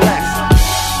nothing less.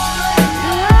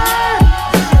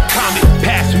 Comment,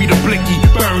 pass me the blicky,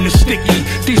 burn the sticky.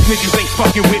 These niggas ain't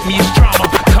fucking with me, it's drama.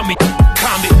 Comment,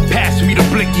 pass me the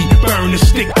blicky, burn the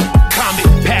stick.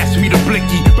 Comment, pass me the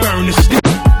blicky, burn the stick.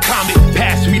 Comment,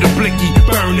 pass me the blicky,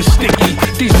 burn the sticky.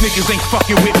 These niggas ain't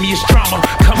fucking with me, it's drama.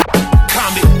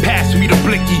 Pass me the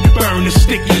blicky, burn the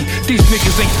sticky. These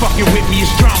niggas ain't fucking with me,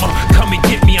 it's drama. Come and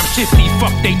get me, I'm shifty.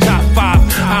 Fuck they top 5,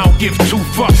 I don't give 2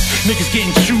 fucks. Niggas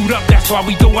getting chewed up, that's why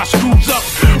we throw our screws up.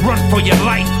 Run for your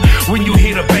life when you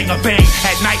hear the bang a bang.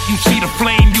 At night you see the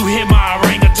flame, you hear my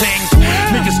orangutans.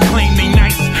 Niggas claim they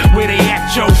nice, where they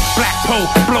at, yo? Black pole,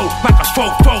 blow like a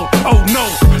fofo. Oh no,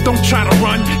 don't try to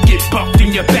run, get bucked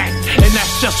in your back. And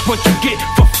that's just what you get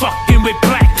for fucking with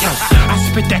black. I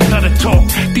spit that gutter talk,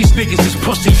 these niggas is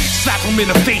pussy. Slap them in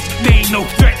the face, they ain't no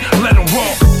threat, let them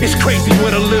walk. It's crazy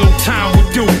what a little time would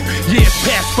do. Years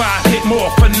pass by, hit more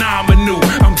phenomenal.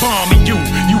 I'm bombing you,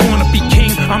 you wanna be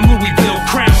king? I'm Louisville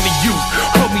crowning you.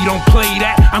 Homie, don't play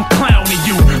that, I'm clowning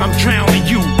you. I'm drowning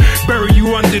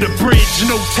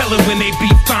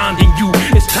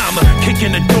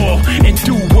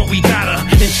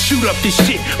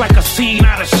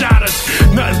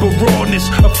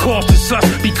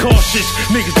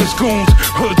extortionists. Niggas is goons,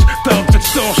 hoods, thugs,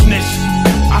 extortionists.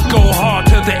 I go hard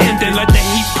till the end and let the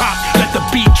heat pop, let the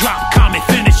beat drop, come and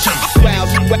finish them. Wow,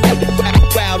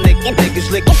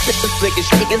 niggas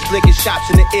licking shots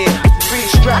in the air. Free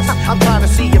stress, I'm trying to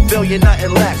see a billion,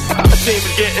 nothing less. The team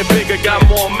is getting bigger, got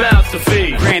more mouths to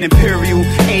feed. Grand Imperial,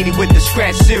 80 with the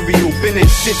scratch cereal. Been in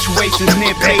situations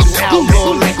near paid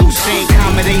outlaw like Hussein,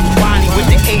 accommodating Bonnie with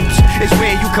the apes. It's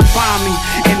where you can find me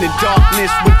in the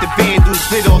darkness with the vandals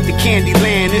lit off the candy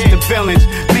land. It's the villains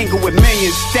mingle with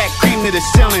millions, stack cream to the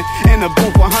ceiling in a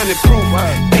booth 100 proof.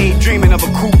 Daydreaming of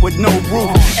a coupe with no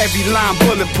roof. Every line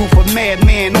bulletproof, a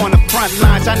madman on the front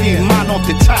lines. I need mine off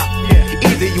the top.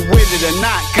 Either you with it or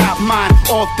not. Got mine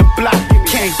off the block.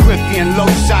 Can't grip you in low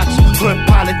socks. Hood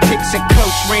politics at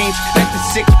close range. Let the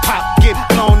six pop get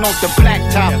blown off the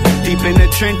blacktop. Deep in the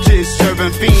trenches,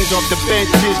 serving fiends off the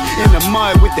benches. In the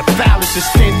mud with the foulest of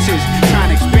stenches.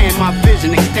 Trying to expand my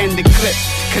vision, extend the clip.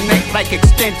 Connect like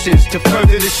extensions to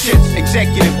further the shits.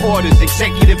 Executive orders,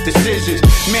 executive decisions.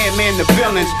 Man, the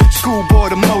villains. Schoolboy,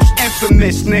 the most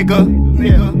infamous, nigga.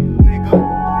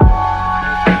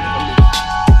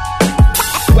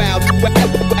 Wow,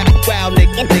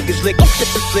 niggas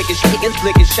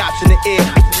licking shots in the air.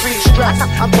 Free stress,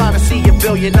 I'm trying to see a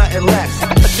billion, nothing less.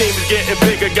 The team is getting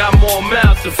bigger, got more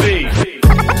mouths to feed.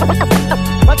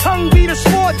 My tongue be the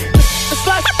sword, the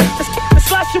slash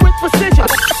you with precision.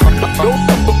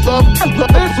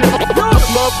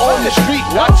 Love on the street,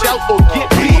 watch out or get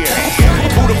beer.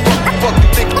 Who the fuck you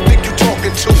think you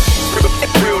talking to?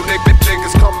 Real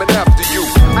niggas coming after you.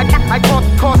 I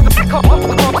cause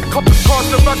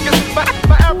the ruckus. My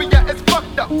area is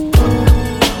fucked up.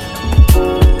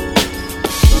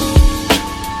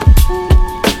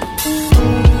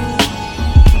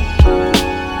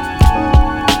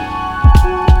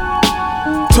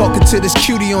 Talking to this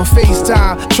cutie on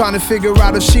FaceTime, trying to figure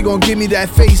out if she gon' give me that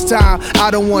FaceTime.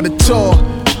 I don't wanna talk,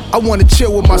 I wanna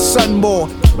chill with my son more.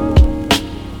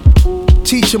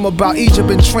 Teach him about Egypt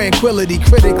and tranquility.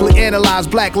 Critically analyze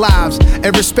black lives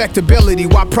and respectability.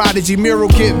 Why Prodigy mural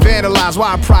get vandalized?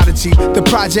 Why a prodigy? The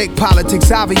project politics,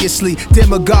 obviously.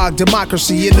 Demagogue,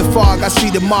 democracy. In the fog, I see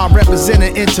the mob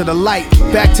representing into the light.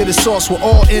 Back to the source where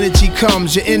all energy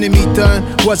comes. Your enemy done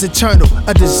was eternal.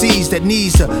 A disease that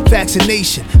needs a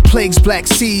vaccination. Plagues black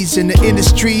seeds in the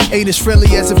industry. Ain't as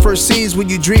friendly as it first seems when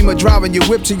you dream of driving your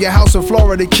whip to your house in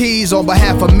Florida Keys. On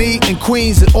behalf of me and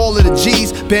Queens and all of the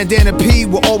G's, Bandana P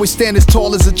will always stand as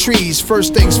tall as the trees.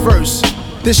 First things first,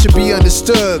 this should be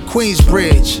understood.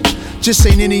 Queensbridge just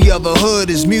ain't any other hood.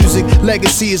 His music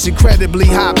legacy is incredibly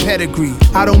high pedigree.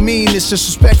 I don't mean this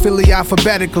disrespectfully,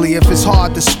 alphabetically. If it's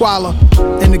hard to swallow,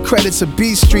 in the credits of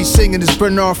B Street singing is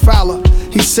Bernard Fowler.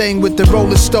 He sang with the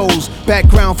Rolling Stones.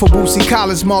 Background for Bootsy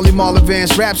Collins, Marley Marl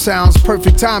advanced rap sounds,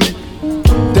 perfect timing.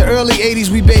 The early 80s,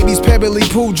 we babies, Pebbly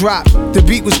Pooh dropped. The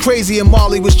beat was crazy and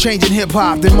Marley was changing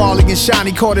hip-hop. Then Marley and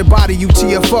Shiny caught her body,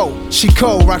 UTFO. She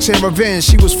cold, Roxanne Revenge,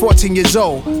 she was 14 years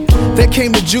old. Then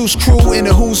came the Juice Crew and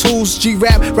the Who's Who's,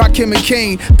 G-Rap, Rakim and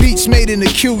Kane. Beats made in the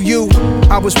QU.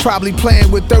 I was probably playing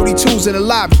with 32s in the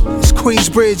lobby. It's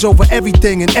Queensbridge over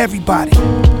everything and everybody.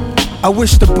 I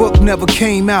wish the book never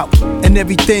came out and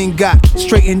everything got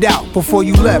straightened out before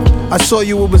you left. I saw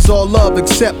you, it was all love,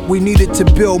 except we needed to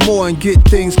build more and get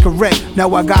things correct.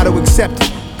 Now I gotta accept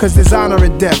it, cause there's honor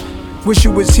in death. Wish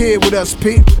you was here with us,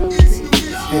 Pete.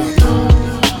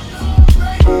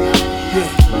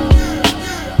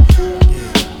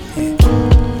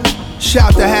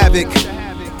 Shout to Havoc,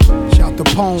 shout to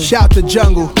Pone, shout to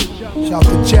Jungle, shout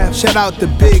to Jeff, shout out to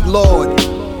Big Lord,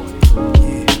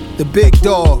 the Big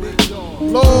Dog.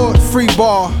 Lord, free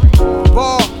bar,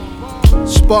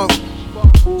 spunk.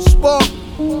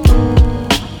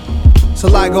 It's a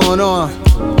lot going on.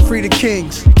 Free the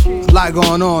Kings. It's a lot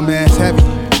going on, man. It's heavy.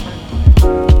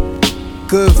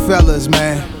 Good fellas,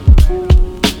 man.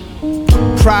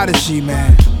 Prodigy,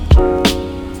 man.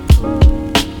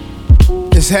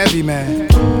 It's heavy, man.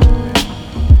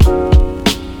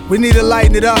 We need to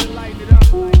lighten it up.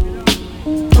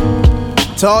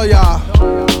 To all y'all.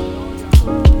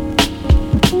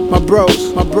 My bros.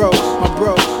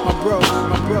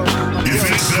 If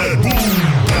it's that boom,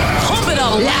 pump it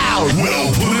up loud. Well,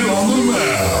 put it on the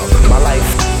map. My life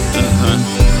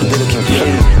did a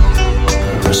complete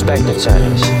perspective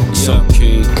change. What's up,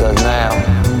 kid? Cause now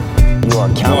you are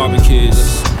counting. Barbie kids,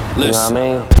 you know what I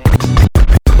mean?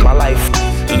 My life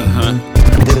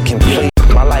did a complete.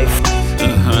 My life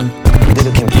did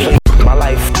a complete. My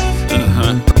life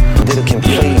did a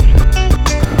complete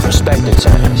perspective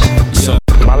change.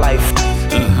 My life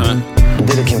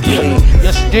did a complete.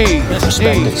 Yes, indeed.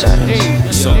 Perspective change.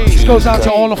 This goes out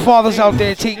to all the fathers out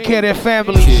there taking care of their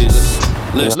families.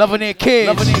 Loving their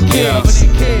kids.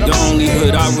 The only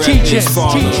hood I rap is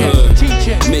fatherhood.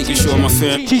 Making sure my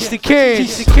family. Teach the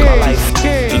kids. My life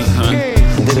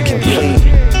did a complete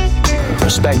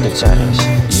perspective change.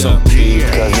 So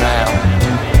because now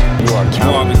you are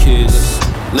counting kids.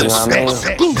 You know what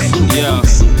I mean? Yeah.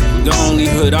 The only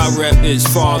hood I rap is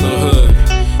fatherhood.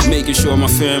 Making sure my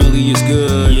family is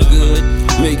good. You're good.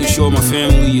 Making sure my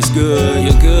family is good.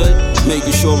 You're good.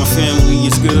 Making sure my family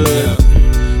is good.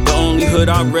 The only hood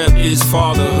I rep is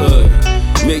fatherhood.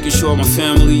 Making sure my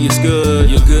family is good.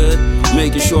 You're good.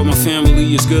 Making sure my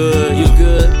family is good. You're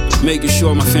good. Making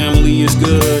sure my family is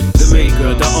good. The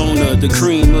maker, the owner, the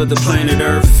cream of the planet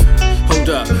Earth. Hold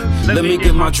up, let me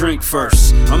get my drink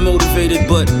first. I'm motivated,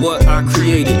 but what I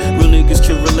created, real niggas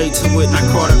can relate to it, not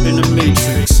caught up in the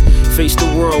matrix. Face the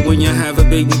world when you have a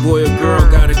baby boy or girl,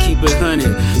 gotta keep it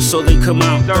 100, so they come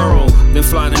out thorough, then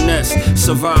fly the nest.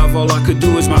 Survive, all I could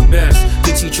do is my best,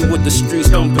 to teach you what the streets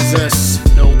don't possess.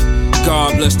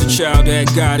 God bless the child that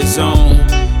got his own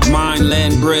mind,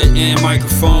 land, bread, and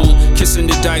microphone. Kissing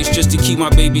the dice just to keep my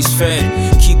babies fed.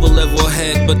 Keep a level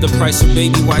head, but the price of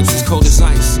baby wipes is cold as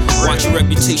ice. Watch your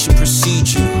reputation precede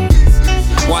you.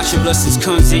 Watch your blessings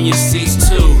comes in your seats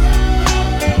too.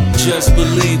 Just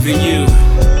believe in you,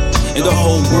 and the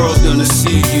whole world's gonna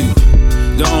see you.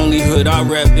 The only hood I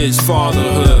rep is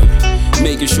fatherhood.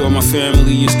 Making sure my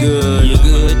family is good. You're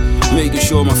good. Making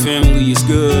sure my family is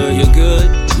good. You're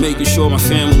good. Making sure my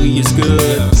family is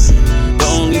good. The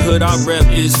only hood I rep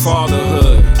is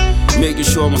fatherhood. Making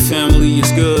sure my family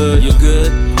is good. You're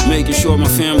good. Making sure my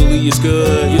family is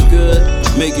good. You're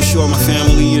good. Making sure my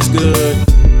family is good.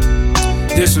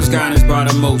 This was guidance by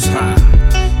the Most High.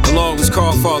 The law was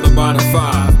called father by the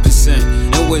 5%.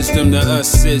 And wisdom to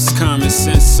us is common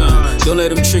sense, son. Don't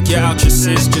let them trick you out your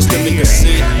sins just to make a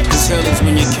sin. Cause hell is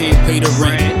when you can't pay the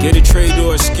rent. Get a trade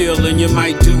or a skill and you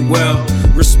might do well.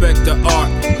 Respect the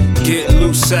art. Get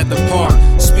loose at the park.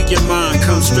 Speak your mind,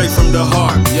 come straight from the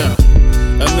heart. Yeah.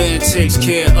 A man takes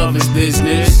care of his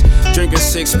business. Drink a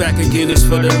 6-pack of Guinness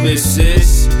for the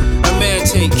missus. A man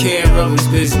take care of his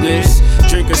business.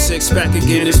 Drink a 6-pack of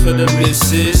Guinness for the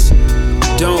missus.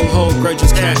 Don't hold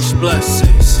grudges, catch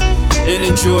blessings. And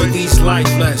enjoy these life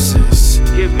lessons.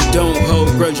 Don't hold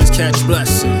grudges, catch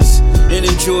blessings. And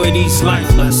enjoy these life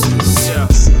lessons. Yeah.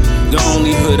 The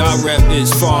only hood I rep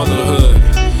is fatherhood.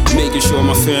 Making sure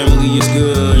my family is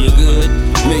good. You're good.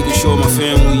 Making sure my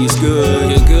family is good.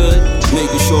 You're good.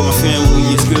 Making sure my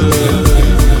family is good.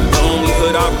 The only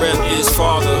hood I rep is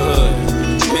fatherhood.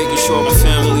 Making sure my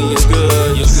family is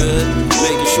good. You're good.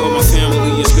 Making sure my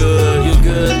family is good. You're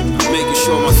good. Making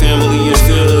sure my family is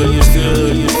good. You're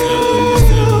good. You're good.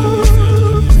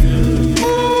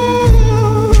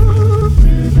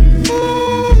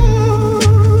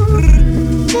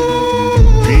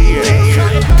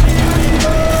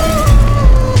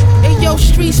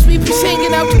 Street sweepers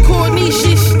hanging out the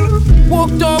corniches.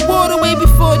 Walked on water way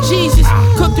before Jesus.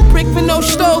 Cooked the brick for no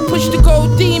stove, pushed the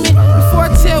gold demon. Before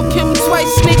I tell Kim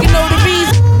twice, nigga know the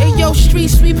reason. Ayo, street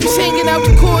sweepers hanging out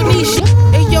the corniches.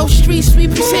 Ayo, street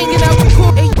sweepers hanging out the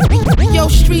Ayo,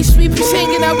 street sweepers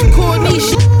hanging out the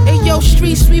corniches. Ayo,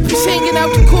 street sweepers hanging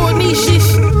out the corniches.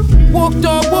 Walked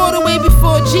on water way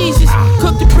before Jesus.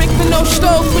 Cooked the brick for no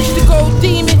stove, pushed the gold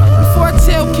demon. Before I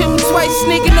tell Kim twice,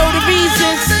 nigga know the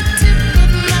reasons.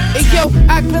 Hey yo,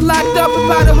 I've been locked up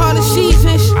about 100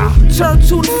 seasons. Turned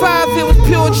 2 to 5, it was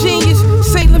pure genius.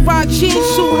 St. Laurent jeans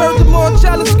suit, heard the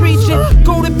Margiela screeching.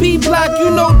 Go to B block,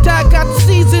 you know Doc got the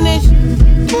seasonings.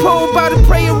 The poem by the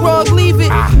prayer rug, leave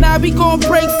it. Now we gon'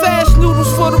 break fast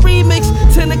noodles for the remix.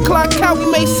 10 o'clock out,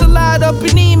 we make salad up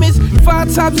in Emus.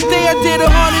 5 times a day, I did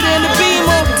 100 in the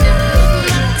Beamer.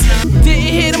 Didn't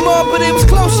hit them all, but it was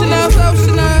close enough.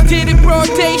 Did it broad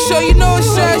day, so you know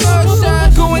it's us.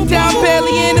 Going down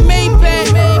barely in the Maybach.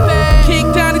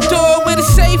 Kicked down the door with a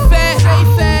safe at.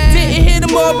 Didn't hit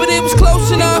them all, but it was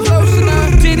close enough.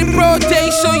 Did it broad day,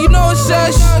 so you know it's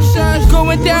us.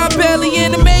 Going down barely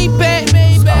in the Maybach.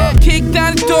 Kicked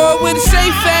down the door with a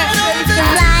safe at.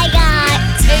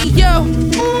 Hey yo,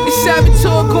 it's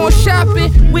Saboteur going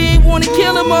shopping. We ain't wanna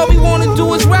kill him, all we wanna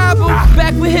do is rob him.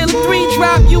 Back with Hill 3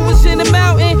 drop, you was in the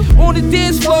mountain. On the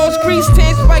dance floors, grease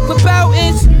tanks, Spike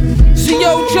LeBoutins. So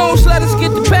yo, Jones, let us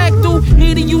get the pack through.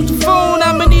 Need to use the phone,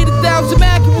 I'ma need 1,000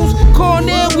 macaroons.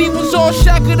 Cornell, we was all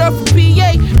shackled up for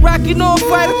PA. Rockin' on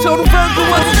fight, I told the Virgil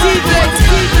was a DJ.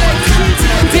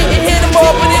 Didn't hit him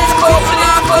all, but it was close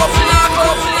enough, close enough,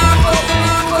 close enough, close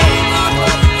enough.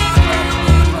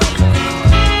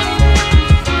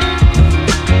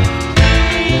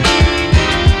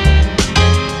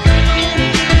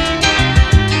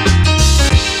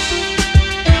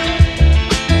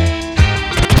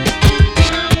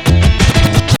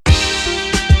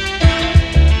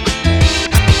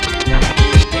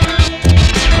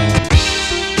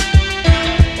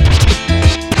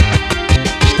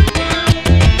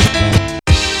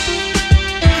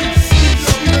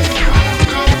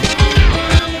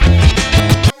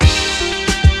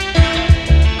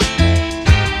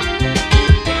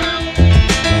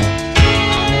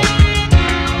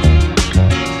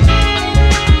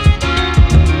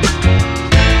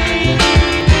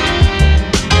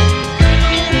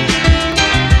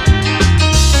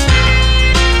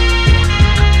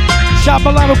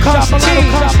 Milano Constantine.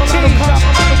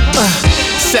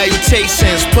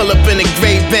 Salutations, pull up in a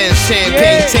gray Benz,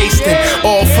 champagne tasting.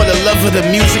 All for the love of the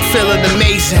music, feeling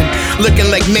amazing.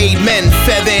 Looking like made men,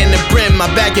 feather in the brim.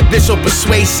 My back at bitch so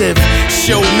persuasive.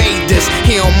 Show made this,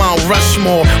 he on Mount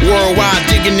Rushmore. Worldwide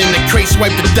digging in the crates,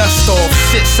 wipe the dust off.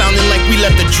 Shit sounding like we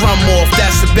let the drum off.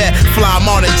 That's a bet. Fly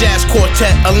Martin Jazz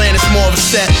Quartet, Atlantis more of a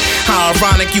set. How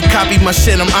ironic you copied my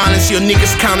shit. I'm honest, your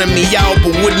niggas counting me out,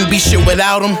 but wouldn't be shit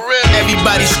without them.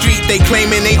 Everybody street, they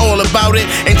claiming they all about it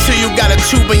until you got a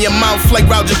tube in your mouth like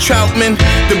Roger Troutman.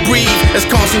 The breed is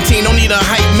Constantine, don't need a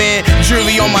hype man.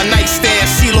 Jewelry on my nightstand,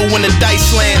 CeeLo in the dice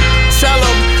land. Tell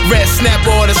them, red snapper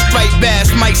or the striped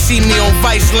bass. Might see me on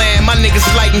Vice Land, my niggas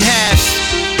lighting hash.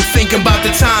 Thinking about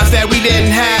the times that we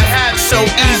didn't have. So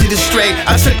easy to stray,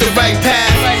 I took the right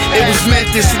path. It was meant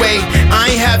this way,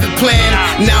 I ain't have it planned.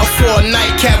 Now for a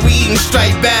nightcap, we eating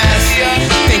striped bass.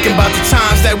 Thinking about the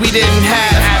times that we didn't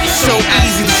have. So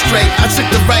easy to stray, I took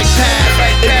the right path.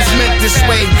 It was meant this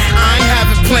way, I ain't have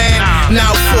it planned.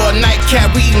 Now for a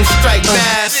nightcap, we eating striped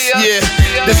bass. Yeah,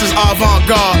 this is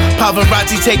avant-garde.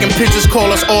 Paparazzi taking pictures,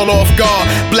 call us all off guard.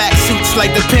 Black suits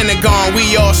like the Pentagon, we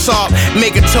all soft.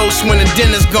 Make a toast when the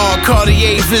dinner's gone.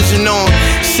 Cartier vision on.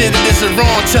 Shit, it isn't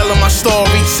wrong, telling my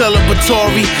story.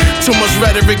 Celebratory, too much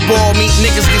rhetoric bore me.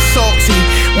 Niggas get salty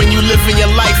when you live in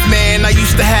your life, man. I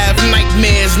used to have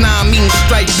nightmares, now I'm eating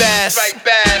striped bass.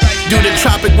 Do the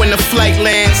tropic when the flight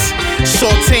lands.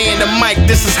 Sauteing the mic,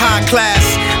 this is high class.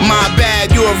 My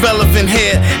bad, you're irrelevant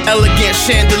here. Elegant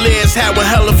chandeliers, had a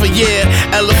hell of a year.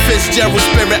 Ella Fitzgerald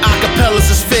spirit, acapellas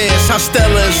is fierce. How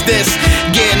stellar is this?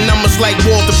 Getting numbers like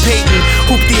Walter Payton.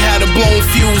 Hoopty had a blown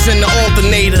fuse in the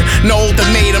alternator. No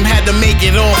ultimatum, had to make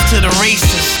it off to the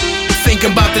races.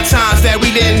 Thinking about the times that we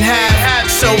didn't have.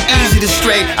 So easy to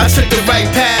stray, I took the right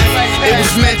path. It was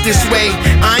meant this way,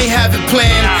 I ain't have it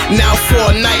planned. Now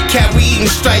for a nightcap, we eating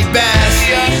striped bass.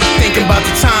 Thinking about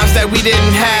the times that we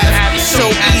didn't have. So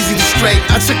easy to stray,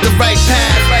 I took the right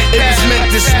path. It was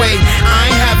meant this way, I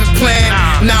ain't have it planned.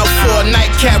 Now for a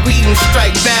nightcap, we eating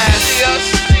striped bass.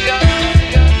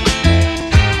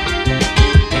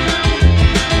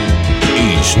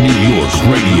 East New York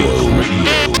Radio.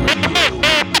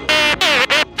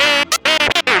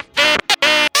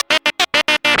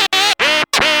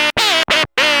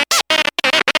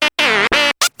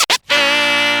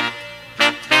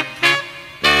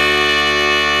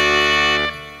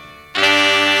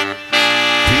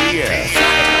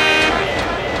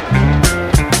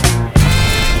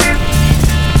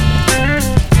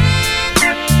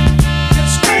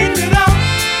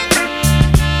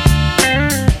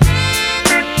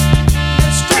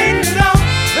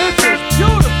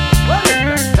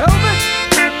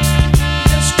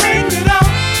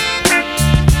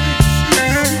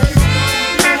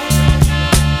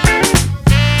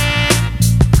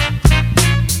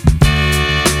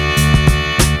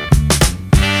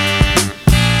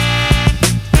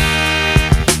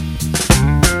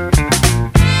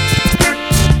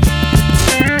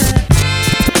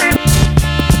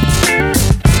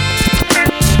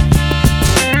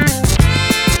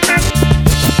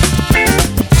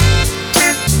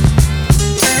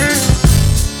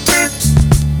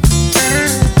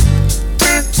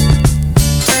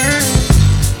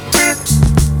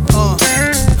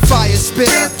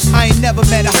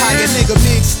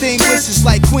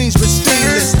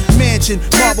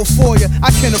 Marble foyer,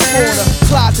 I can afford a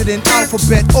closet in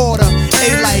alphabet order.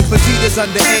 A-Life, Adidas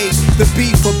under A, the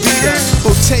B for Beta,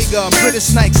 Bottega,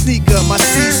 British Nike sneaker. My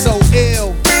C so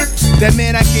ill. That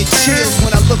man, I get chills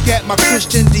when I look at my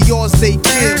Christian Dior's they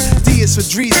kill. D is for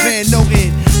Dries Van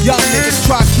Noten. Young niggas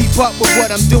try to keep up with what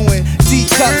I'm doing. D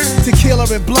cups, tequila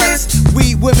and blunts,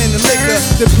 weed, women and liquor.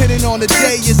 Depending on the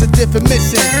day is a different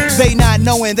mission. They not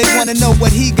knowing, they wanna know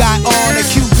what he got on. A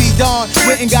QB Dawn,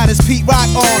 went and got his Pete Rock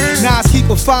on. Nas keep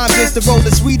a fine bitch to roll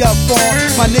the sweet up for.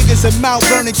 My niggas in Mount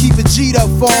Vernon keep it G'd up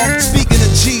for. Speaking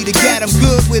of G, to get him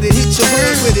good with it, hit your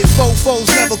hood with it. Fofos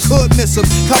never could miss him.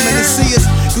 Coming to see us,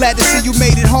 glad to see you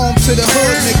made it home to the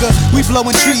hood, nigga. We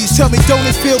blowing trees, tell me don't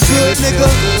it feel good, nigga?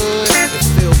 It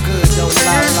feel good, don't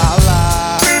la la la.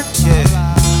 Yeah,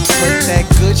 put that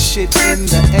good shit in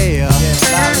the air.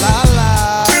 La la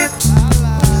la.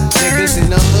 Niggas in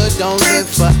the hood don't live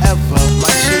forever.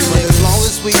 My shit, but as long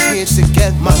as we here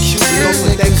together, my cute niggas,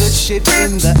 put that good shit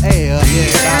in the air.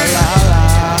 Yeah, la la la.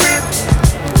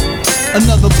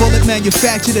 Another bullet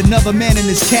manufactured, another man in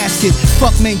his casket.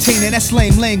 Fuck maintaining, that's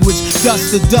lame language.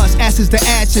 Dust to dust, ashes to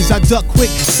ashes. I duck quick,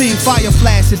 seeing fire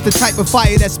flashes. The type of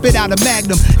fire that spit out a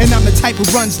magnum. And I'm the type who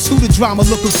runs to the drama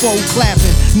looking for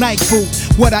clapping. Night boot,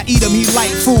 what I eat him, he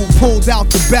like food. Pulled out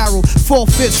the barrel,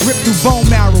 4/5 ripped through bone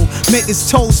marrow. Make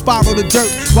his toes spiral to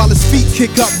dirt while his feet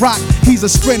kick up rock. He's a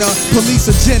sprinter, police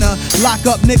agenda. Lock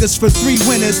up niggas for 3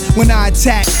 winners. When I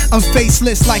attack, I'm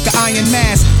faceless like an iron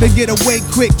mask. They get away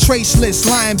quick, traceless,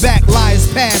 lying back, liars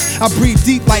pass. I breathe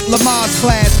deep like Lamar's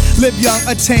class. Live young,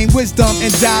 attain wisdom,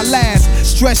 and die last.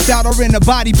 Stressed out or in a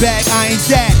body bag, I ain't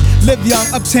that. Live young,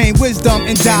 obtain wisdom,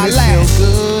 and die last.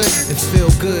 It feel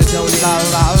good, don't it? La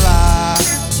la la,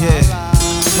 yeah.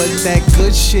 Put that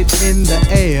good shit in the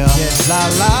air, la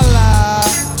la la.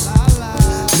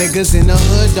 Niggas in the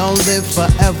hood don't live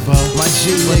forever, my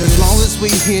G. But as long as we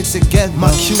here together,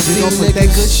 my QB, we gon' put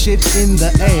that good shit in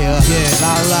the air,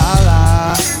 la la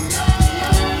la.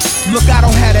 Look, I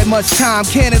don't have that much time.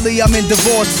 Candidly, I'm in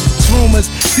divorce rumors.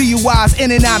 DUIs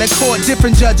in and out of court,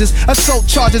 different judges. Assault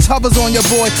charges hovers on your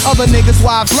boy. Other niggas'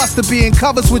 wives lust to be in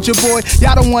covers with your boy.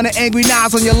 Y'all don't want an angry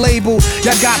knives on your label.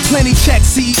 Y'all got plenty checks,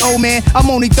 CEO man. I'm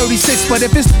only 36, but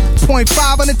if it's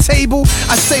 0.5 on the table,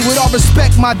 I say with all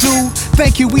respect, my dude.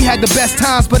 Thank you, we had the best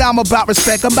times, but I'm about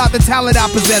respect. I'm about the talent I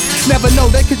possess. Never know,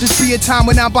 there could just be a time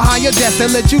when I'm behind your desk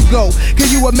and let you go. Can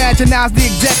you imagine I was the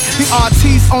exec, the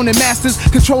artists, owning masters,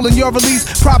 controlling your release?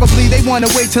 Probably they wanna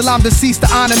wait till I'm deceased to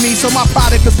honor me, so my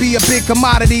product could be a big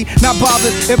commodity. Not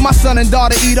bothered if my son and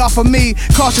daughter eat off of me.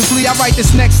 Cautiously, I write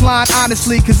this next line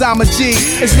honestly, cause I'm a G.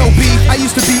 It's no beef, I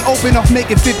used to be open off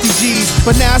making 50 G's,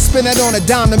 but now I spend it on a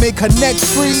dime to make her neck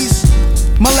freeze.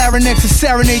 My larynx is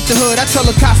serenade the hood. I tell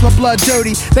the cops my blood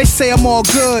dirty. They say I'm all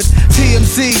good.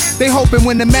 TMZ, they hoping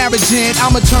when the marriage end,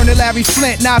 I'ma turn to Larry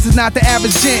Flint. Nas is not the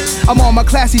average gent. I'm on my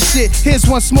classy shit. Here's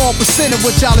one small percent of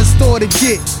what y'all in store to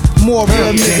get. More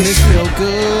real niggas. It feel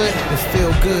good. It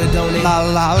feel good, don't it? La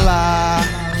la la.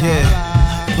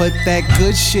 Yeah. Put that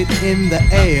good shit in the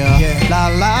air. La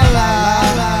la la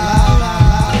la.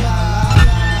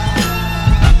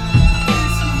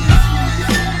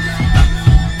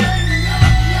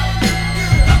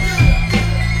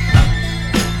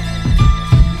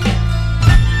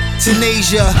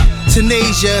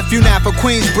 Tanasia, if you not from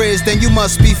Queensbridge, then you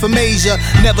must be from Asia.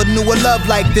 Never knew a love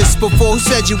like this before. Who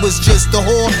said you was just a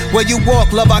whore? Where you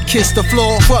walk, love, I kiss the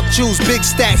floor. Truck juice, big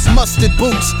stacks, mustard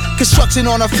boots. Construction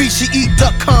on her feet, she eat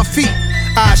duck confit.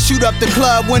 I shoot up the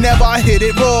club whenever I hit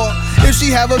it raw. If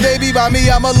she have a baby by me,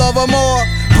 I'ma love her more.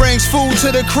 Brings food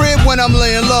to the crib when I'm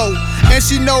laying low. And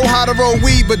she know how to roll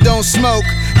weed but don't smoke.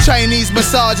 Chinese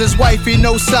massages, wifey,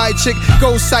 no side chick.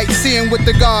 Go sightseeing with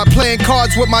the guard. Playing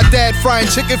cards with my dad, frying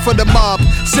chicken for the mob.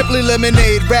 Simply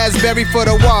lemonade, raspberry for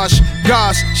the wash.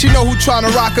 Gosh, she know who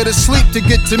tryna rock her to sleep to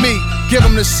get to me. Give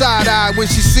him the side eye when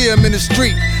she see him in the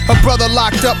street. Her brother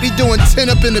locked up, he doing 10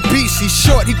 up in the beast. He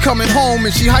short, he coming home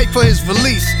and she hype for his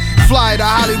release. Fly to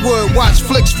Hollywood, watch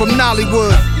flicks from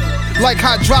Nollywood. Like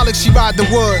hydraulics, she ride the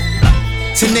wood.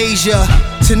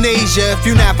 Tanasia, if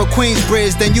you not from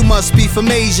Queensbridge, then you must be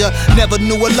from Asia. Never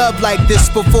knew a love like this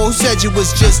before. Who said you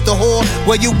was just a whore?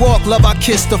 Where you walk, love, I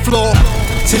kiss the floor.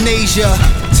 Tanasia,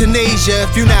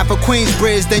 if you not from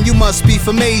Queensbridge, then you must be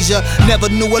from Asia. Never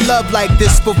knew a love like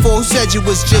this before. Who said you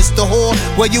was just a whore?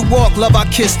 Where you walk, love, I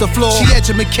kiss the floor. She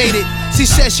educated, she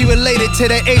said she related to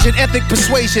the Asian ethnic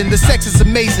persuasion. The sex is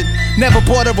amazing, never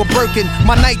bought her a Birkin.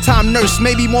 My nighttime nurse,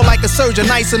 maybe more like a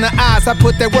surgeon. Ice in her eyes, I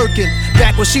put that work in.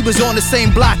 Back when she was on the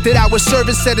same block that I was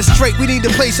serving, said it straight, we need a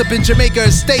place up in Jamaica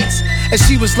Estates. And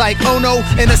she was like, oh no,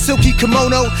 in a silky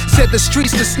kimono. Said the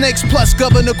streets, the snakes, plus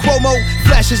Governor Cuomo.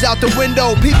 Flashes out the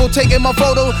window, people taking my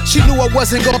photo. She knew I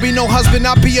wasn't gonna be no husband,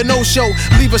 I'd be a no-show.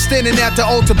 Leave her standing at the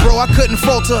altar, bro, I couldn't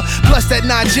falter. Plus that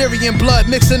Nigerian blood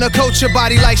mixing her culture,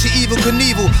 body like she Evil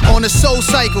Knievel on a soul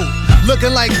cycle.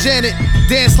 Looking like Janet,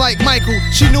 dance like Michael.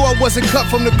 She knew I wasn't cut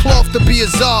from the cloth to be a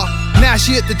czar. Now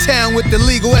she hit the town with the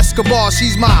legal Escobar,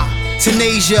 she's mine.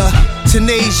 Tanasia,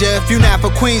 if you not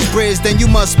from Queensbridge, then you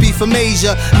must be from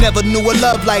Asia. Never knew a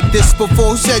love like this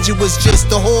before. Who said you was just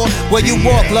a whore? Where you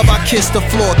walk, love, I kiss the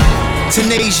floor.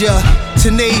 Tanasia,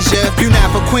 if you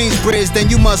not from Queensbridge, then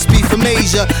you must be from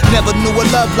Asia. Never knew a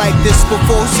love like this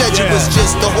before. Who said you was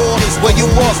just a whore? Where you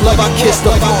walk, love, I kiss the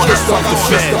floor.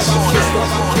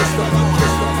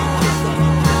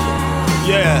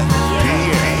 Yeah.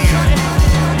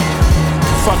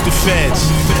 Fuck the feds.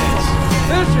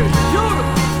 This is beautiful.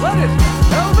 What is that,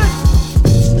 Elvis?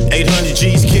 800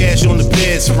 G's cash on the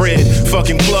bedspread.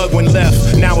 Fucking plug when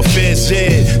left, now a fed's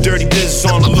head. Dirty business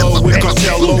on the low with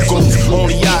cartel locals. On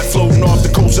the yacht floating off the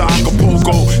coast of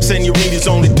Acapulco. Senoritas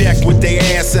niggas on the deck with their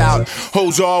ass out.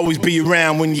 Hoes will always be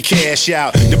around when you cash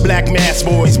out. The black mass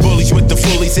boys, bullies with the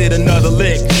fullies hit another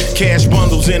lick. Cash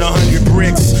bundles in 100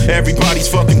 bricks. Everybody's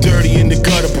fucking dirty in the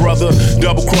gutter, brother.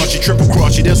 Double cross you, triple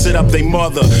cross you, they'll set up they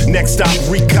mother. Next stop,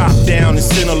 recop down in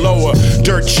Sinaloa.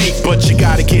 Dirt cheap, but you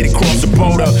gotta get across the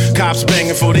border. Cops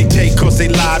banging for they take cause they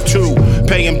live too.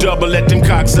 Pay them double, let them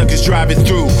cocksuckers drive it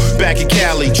through. Back in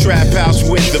Cali, trap house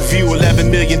with the view.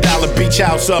 $11 million beach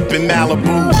house up in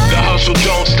Malibu. The hustle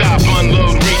don't stop,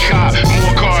 unload, recop.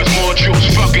 More cars, more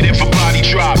troops, fuck it if a body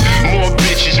drop. More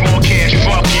bitches, more cash,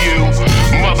 fuck you.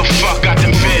 Motherfucker, got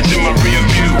them feds in my rear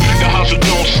view. The hustle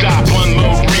don't stop,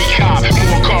 unload, recop.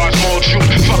 More cars, more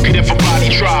troops, fuck it if a body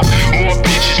drop. More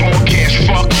bitches, more cash,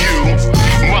 fuck you.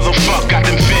 Motherfucker, got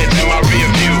them feds in my rear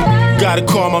view. Got a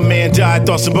call, my man died,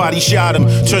 thought somebody shot him.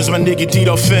 Turns my nigga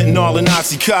Dito fentanyl and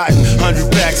Oxycontin.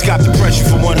 100 packs, got the pressure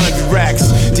for 100 racks.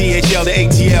 DHL to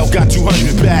ATL, got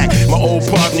 200 back. My old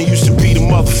partner used to be the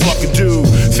motherfucking dude.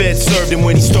 Fed served him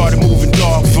when he started moving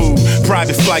dog food.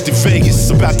 Private flight to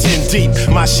Vegas, about 10 deep.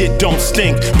 My shit don't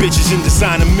stink, bitches in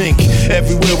designer mink.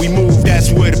 Everywhere we move, that's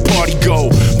where the party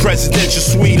go. Presidential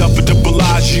suite up at the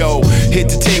Bellagio. Hit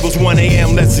the tables 1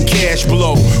 a.m., let some cash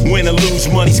blow. Win or lose,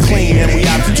 money's clean and we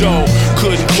out the door.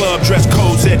 Couldn't club, dress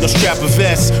codes, had no strap or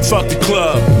vest. Fuck the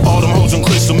club, all them hoes on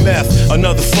crystal meth.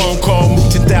 Another phone call,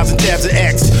 move 10,000 tabs of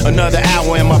X. Another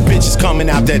hour and my bitch is coming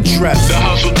out that dress. The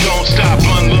hustle don't stop,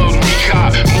 unload,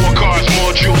 recop. More cars,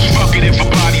 more juice, fuck it if a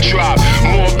body drop.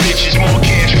 More bitches, more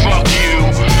cash, fuck you.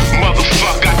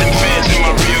 Motherfucker, got them fans in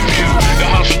my rear view. The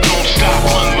hustle don't stop,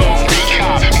 unload,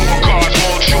 recop. More cars,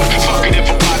 more juice, fuck it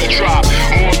if a body drop.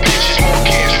 More bitches, more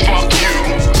cash, fuck you.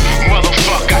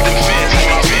 Motherfucker, got them fans in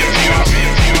my rear view.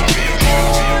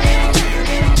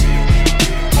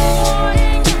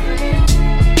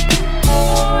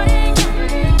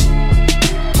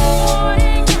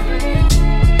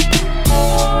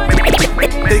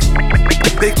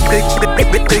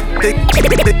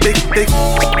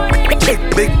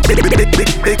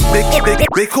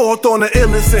 They called on the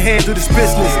illest to handle this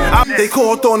business. They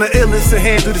called on the illest to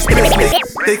handle this business.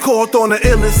 They called on the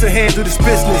illest to handle this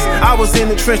business. I was in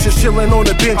the trenches chilling on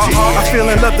the benches. I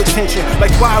feeling love the tension,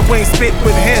 like why Wayne spit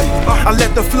with him. I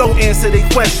let the flow answer their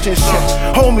questions.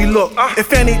 Homie, look,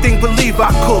 if anything, believe I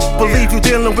cook. Believe you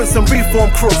dealing with some reform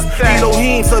crooks.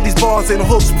 Elohims of these bars and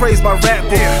hooks, praise my rap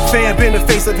book. Fan been the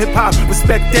face of hip hop,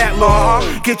 respect that law.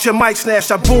 Get your mic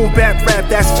snatched, I boom bap rap,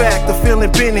 that's fact. The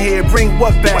feeling been here, bring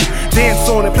what back? Dance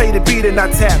on and play the beat and I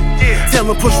tap. Tell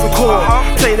them push record,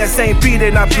 play that same beat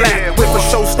and I black. With a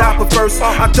showstopper verse,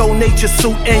 I donate your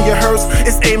suit and your hearse.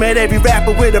 It's aim at every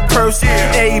rapper with a purse.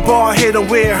 A bar hit them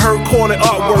where it hurt, corner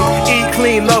artwork. Eat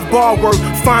clean, love bar work,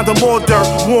 find them more dirt,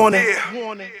 warning.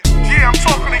 Yeah, I'm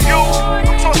talking to you,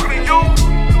 I'm talking to you.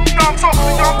 You know I'm talking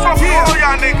to you, I'm talking to all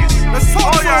y'all niggas. Let's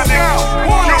talk all y'all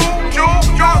niggas.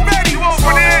 Y'all ready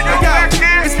over there, y'all back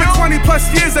there. It's been 20 plus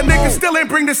years and niggas still ain't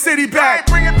bring the city back.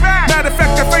 Matter of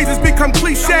fact, the phrases become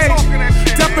cliche.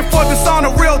 Dumping for dishonor,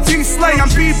 real G-Slay.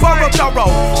 I'm B-Borough thorough.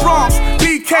 Bronx,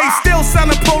 BK, still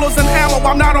selling polos and ammo.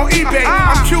 I'm not on eBay.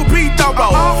 I'm QB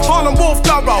thorough. Harlem Wolf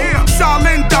thorough.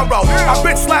 Charlene thorough. I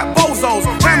bitch slap bozos.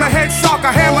 Hammerhead shark,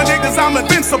 I hammer niggas, I'm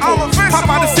invincible. Pop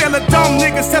out a sailor, dumb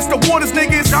niggas, test the waters,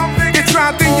 niggas. Get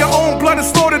drowned in your own blood and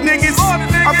slaughtered, niggas.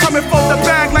 I'm coming for the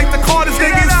bag like the Carters,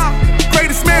 niggas.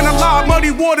 Greatest man alive,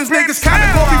 muddy waters, niggas.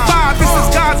 Category 5, this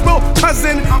is God's will,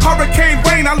 cousin. Hurricane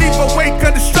rain, I leave a wake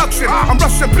of destruction. I'm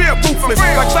Russian beer, ruthless,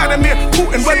 like Vladimir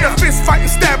Putin. Whether fist fighting,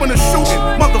 stabbing, or shooting,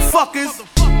 motherfuckers.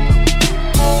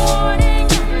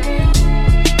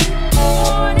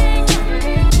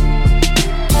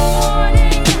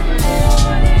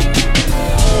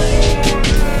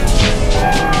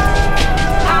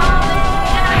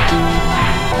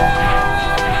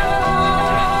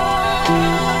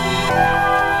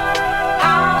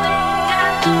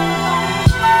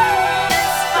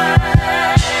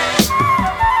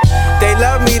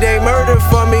 They murder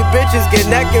for me, bitches get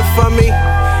naked for me.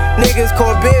 Niggas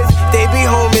call biz, they be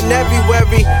home and everywhere.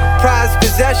 Prized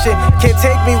possession, can't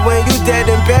take me when you dead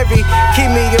and buried. Keep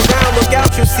me around, look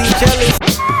out, you see jealous.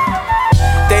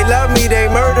 They love me, they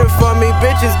murder for me,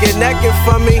 bitches get naked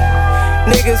for me.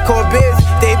 Niggas call biz,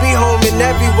 they be home and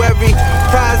everywhere.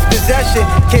 Prized possession,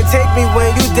 can't take me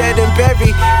when you dead and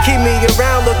buried. Keep me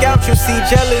around, look out, you see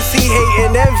jealousy, hate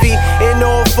and envy in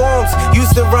all forms.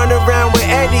 Used to run around with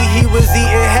Eddie, he was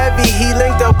eating heavy. He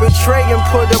linked up with Trey and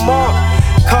put him on.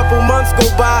 Couple months go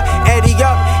by, Eddie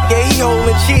up, yeah, he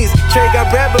holding cheese. Trey got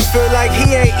bread but feel like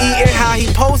he ain't eating how he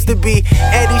supposed to be.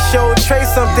 Eddie showed Trey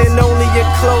something only your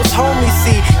close homies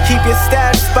see. Keep your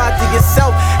stash spot to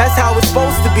yourself, that's how it's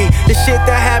supposed to be. The shit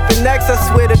that happened next, I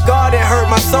swear to God it hurt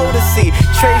soul to see.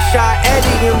 Trey shot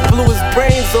Eddie and blew his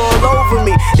brains all over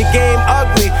me. The game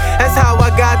ugly, that's how I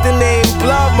got the name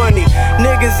Blood Money.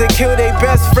 Niggas that kill their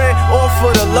best friend all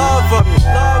for the love of me.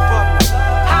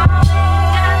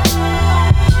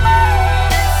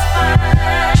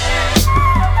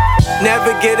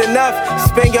 Never get enough,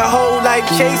 spend your whole life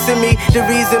chasing me. The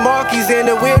reason Marky's in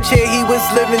a wheelchair, he was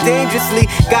living dangerously.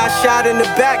 Got shot in the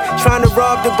back, trying to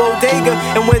rob the bodega,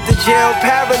 and went to jail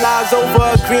paralyzed over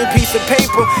a green piece of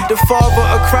paper. The father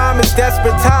of crime is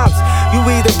desperate times. You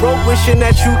either broke wishing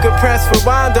that you could press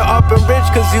rewind, or up and rich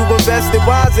cause you invested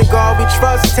wise in God we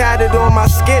trust. Tatted on my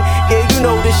skin, yeah you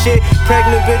know this shit.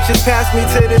 Pregnant bitches pass me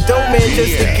to the dope man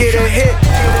just to get a hit.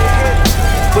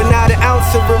 But not an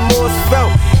ounce of remorse felt.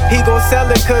 He gon' sell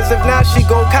it cause if not she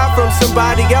gon' cop from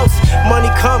somebody else. Money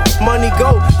come, money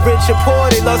go, rich or poor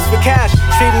they lust for cash.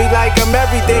 Treat me like I'm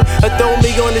everything, or throw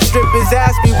me on the strip his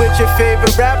ass. Be with your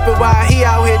favorite rapper while he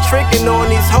out here tricking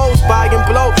on these hoes. Buy and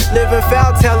blow, living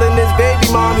foul, telling his baby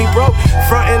mom he broke.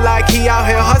 Frontin' like he out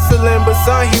here hustling, but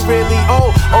son he really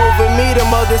old. Over me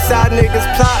them other side niggas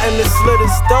plotting to slit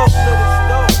his throat.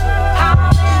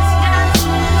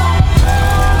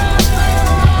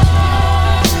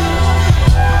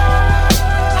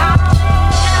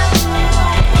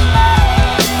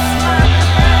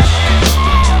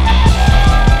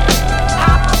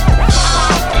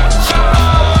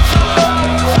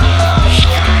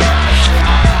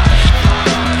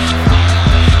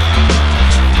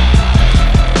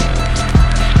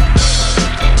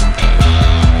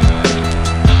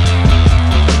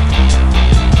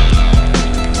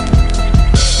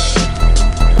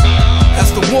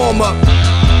 Warm up.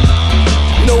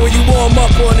 You know when you warm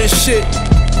up on this shit.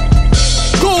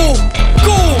 Cool,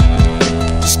 cool,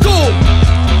 school.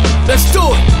 Let's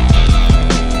do it.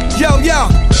 Yo, yo.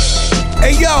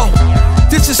 Hey, yo.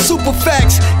 This is Super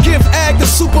Facts. Give Ag the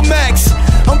Super Max.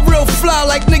 I'm real fly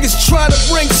like niggas trying to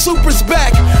bring supers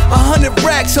back. 100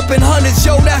 racks up in hundreds,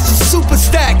 yo, that's a super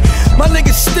stack. My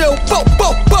niggas still boat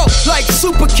like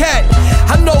Super Cat.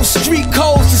 I know street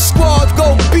codes, the squads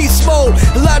go beast mode.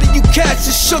 A lot of you cats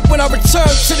is shook when I return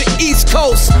to the East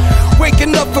Coast.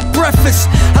 Waking up for breakfast,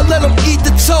 I let them eat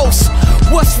the toast.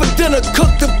 What's for dinner?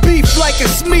 Cook the beef like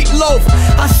it's meatloaf.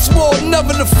 I swore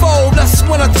never to fold, that's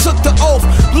when I took the oath.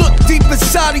 Look deep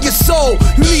inside of your soul,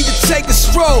 you need to take a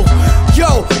stroll.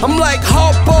 Yo, I'm like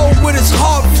Harpo with his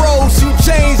heart froze. You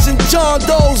James and John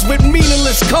Doe's with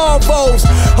meaningless convos.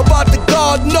 About the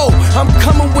God, no, I'm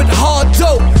coming with hard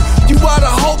dope. You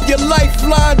oughta hope your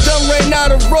lifeline done ran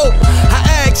out of rope. I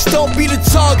ask, don't be the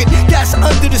target, that's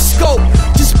under the scope.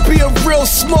 Just be a real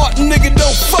smart nigga,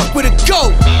 don't fuck with a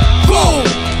goat. Boom,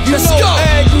 you Let's know go.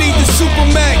 Ag need the Super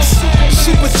Max,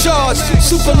 supercharged,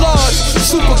 super large,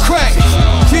 super crack.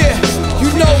 Yeah, you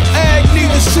know Ag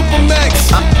need the Super Max,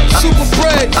 super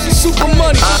bread, super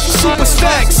money, super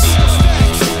stacks.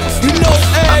 You know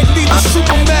Ag need the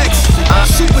Super Max,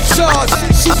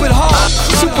 supercharged, super hard,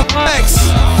 super max.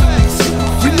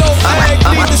 You know Ag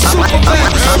need the Super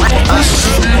Max.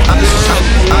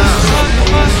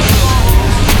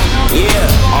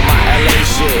 Yeah, on my LA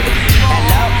shit.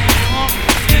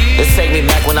 Let's take me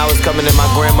back when I was coming in my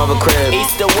grandmother crib.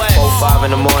 East to West, 4-5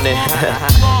 in the morning.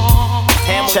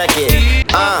 Check it.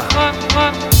 Yeah.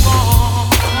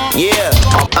 Yeah.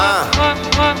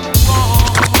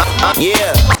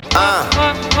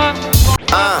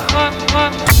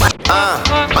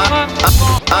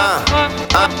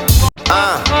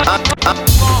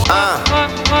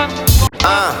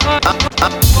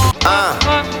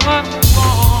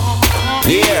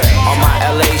 Yeah, on my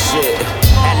LA shit.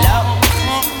 Hello.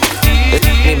 It's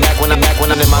me back when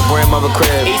I'm in my grandmother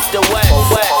crib. East to West,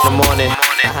 4 in the morning.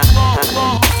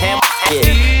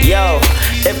 Yo,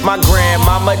 if my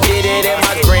grandmama did it and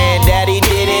my granddaddy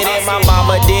did it and my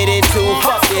mama did it too,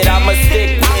 fuck it, I'ma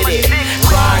stick with it.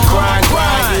 Grind, grind,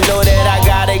 grind, you know that I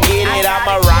gotta get it.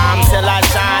 I'ma rhyme till I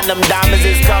shine, them diamonds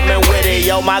is coming with it.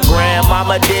 Yo, my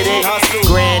grandmama did it,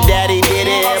 granddaddy did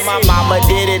it, and my mama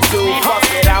did it too. Fuck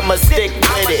it, I'ma stick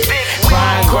with it.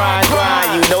 Grind, grind,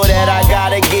 grind, you know that I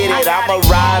gotta get it. I'ma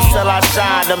rise till I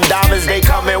shine, them diamonds they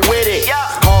coming with it.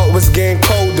 Heart was getting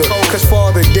colder, cause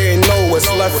father didn't know us.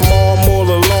 Left mom all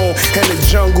alone in the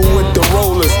jungle with the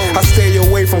rollers. I stay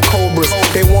away from cobras,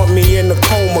 they want me in a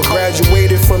coma.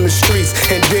 Graduated from the streets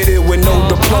and did it with no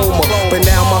diploma. But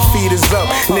now my feet is up,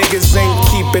 niggas ain't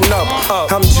keeping up.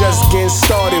 I'm just getting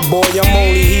started, boy, I'm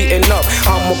only heating up.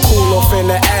 I'ma cool off in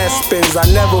the Aspens, I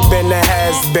never been a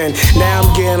has-been. Now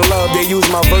I'm getting love, they use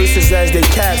my verses as their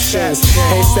captions.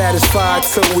 Ain't satisfied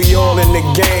till we all in the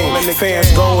game.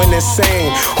 Fans going insane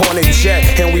on a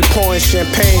jet and we pouring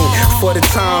champagne. For the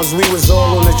times we was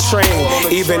all on the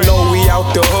train. Even though we out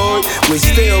the hood, we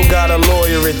still got a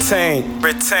lawyer retained.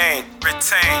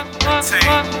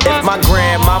 If my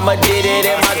grandmama did it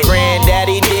and my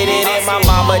granddaddy did it and my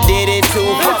mama did it too,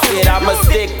 fuck it, I'ma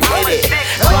stick with it.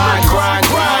 Grind, grind,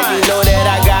 grind, you know that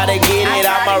I gotta get it.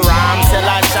 I'ma rhyme till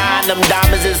I shine, them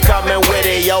diamonds is coming with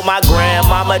it. Yo, my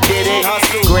grandmama did it,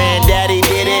 granddaddy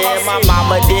did it, and my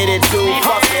mama did it too.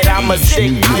 Fuck it, I'ma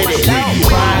stick with it.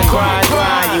 Grind, grind,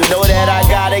 grind, you know that I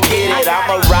gotta get it.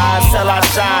 I'ma rise till I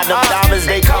shine, them diamonds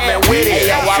they coming with it.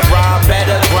 Yo, I rhyme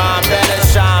better, grind better,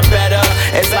 shine better.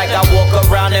 It's like I walk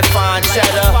around and find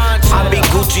cheddar. I be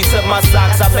Gucci to my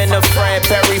socks, I'm in a Fred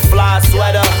Perry fly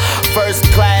sweater. First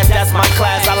class, that's my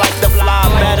class, I like to fly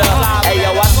better. Hey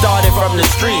yo, I started from the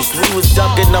streets, we was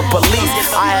ducking the police.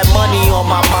 I had money on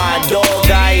my mind, dog,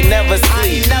 I ain't never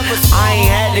sleep. I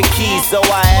ain't had the keys, so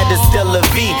I had to steal a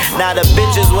V. Now the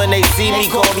bitches when they see me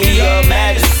call me Your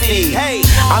Majesty.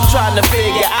 I'm trying to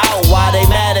figure out why they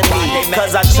mad at me.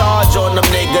 Cause I charge on them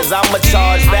niggas, I'ma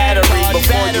charge battery.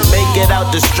 Before you make it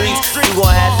out the streets, you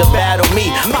gon' have to battle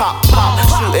me. Pop, pop,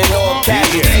 shooting all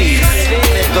casualties.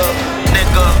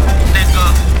 Nigga.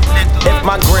 If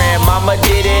my grandmama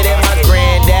did it and my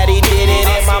granddaddy did it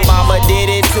and my mama did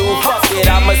it too, fuck it,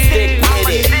 I'ma stick with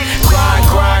it. Grind,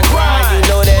 grind, grind, you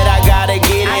know that I gotta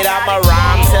get it. I'ma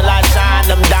rhyme till I shine,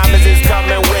 them diamonds is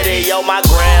coming with it. Yo, my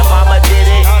grandmama did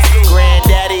it,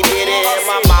 granddaddy did it, and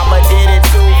my mama did it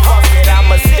too. Fuck it,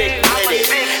 I'ma stick with it.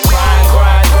 Grind,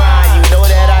 grind, grind, you know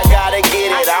that I gotta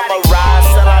get it. I'ma rise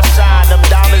till I shine, them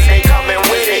diamonds they coming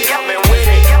with it. Coming with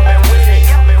it.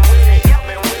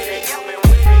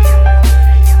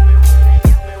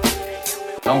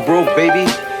 I'm broke, baby.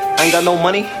 I ain't got no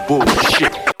money.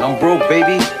 Bullshit. I'm broke,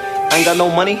 baby. I ain't got no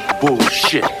money.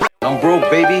 Bullshit. I'm broke,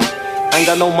 baby. I ain't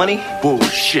got no money.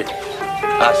 Bullshit.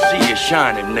 I see you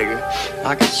shining, nigga.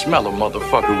 I can smell a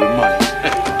motherfucker with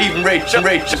money. Even Rachel,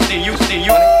 see you.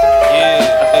 Yeah.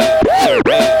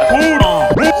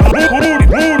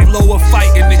 Lower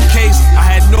fight in the case. I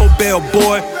had no bail,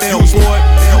 boy.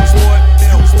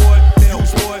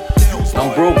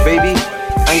 I'm broke, baby.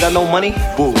 I ain't got no money.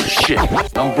 Bullshit.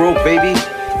 I'm broke, baby. I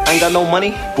ain't got no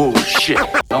money. Bullshit.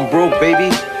 I'm broke, baby.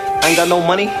 I ain't got no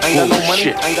money. I ain't got no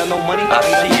money. I ain't got no money. I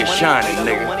see you shining,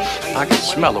 nigga. I can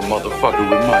smell a motherfucker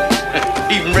with money.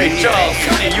 Even Ray Charles,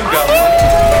 see you got money.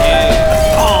 Yeah.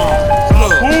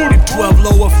 Look, in 12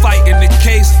 lower fight in the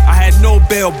case. I had no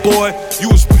bail, boy. You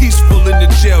was peaceful in the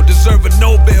jail, deserving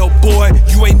no bail, boy.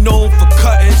 You ain't known for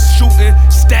cutting, shooting,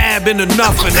 stabbing or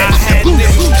nothing. I had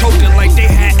niggas choking like they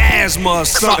had asthma or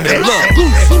something. Look,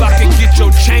 if I could get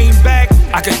your chain back,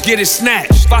 I could get it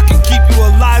snatched. If I could keep you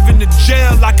alive in the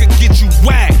jail, I could get you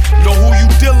whacked. Know who you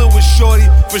dealing with, shorty?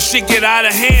 For shit get out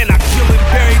of hand, I kill and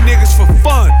bury niggas for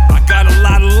fun. I got a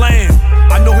lot of land.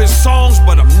 I know his songs,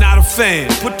 but I'm not a fan.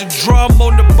 Put the drum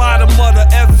on the bottom of the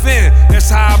FN. That's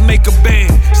how I make a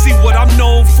band. See what I'm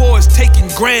known for is taking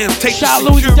grams, taking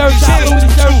security system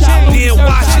too. Then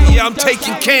watching, yeah, I'm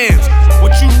taking cans.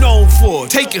 What you known for?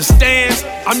 Taking stands.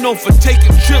 I'm known for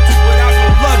taking trips without no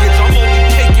luggage. I'm only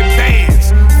taking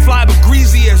bands. Fly but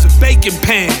greasy as a bacon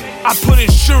pan. I put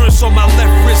insurance on my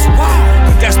left wrist.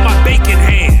 Why? But that's my bacon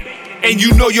hand. And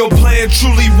you know your plan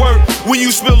truly worked when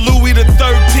you spill Louis the 13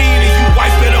 and you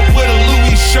wipe it up with a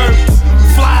Louis shirt.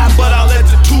 Fly, but I let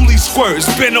the Thule squirt. It's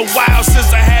been a while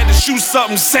since I had to shoot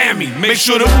something Sammy. Make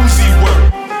sure the Uzi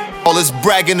work. All this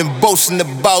bragging and boasting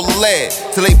about lead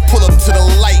till they pull up to the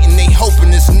light and they hoping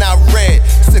it's not red.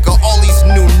 Sick of all these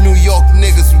New York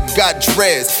niggas who got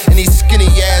dreads and these skinny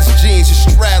ass jeans just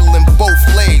straddling both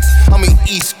legs. I'm an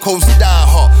East Coast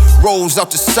diehard, rolls out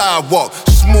the sidewalk,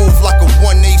 smooth like a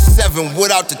 187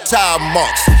 without the tire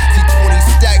marks. See 20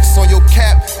 stacks on your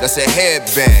cap, that's a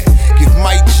headband. Give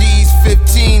Mike G's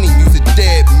 15 and use a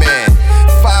dead man.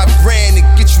 $5 grand to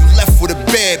get you left with a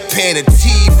bedpan, a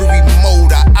TV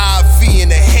remote, a IV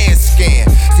and a hand scan.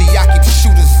 See, I keep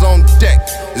shooters on deck,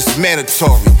 it's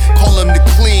mandatory. Call them the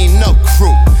clean up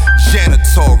crew,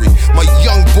 janitory. My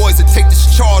young boys that take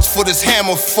this charge for this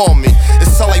hammer for me. It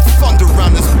sound like thunder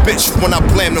around this bitch when I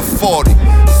blam the 40.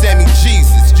 Sammy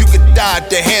Jesus, you could die at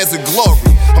the hands of glory.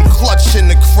 I'm clutching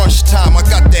the crunch time, I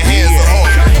got the hands of hope.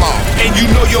 And you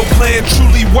know your plan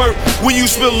truly worked when you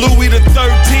spill Louis the 13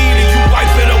 and you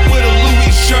wipe it up with a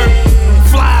Louis shirt.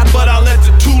 Fly, but I let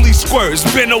the Thule squirt. It's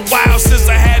been a while since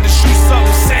I had to shoot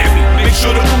something Sammy. Make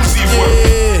sure the Uzi work.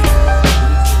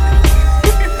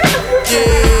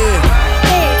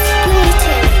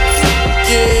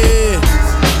 Yeah.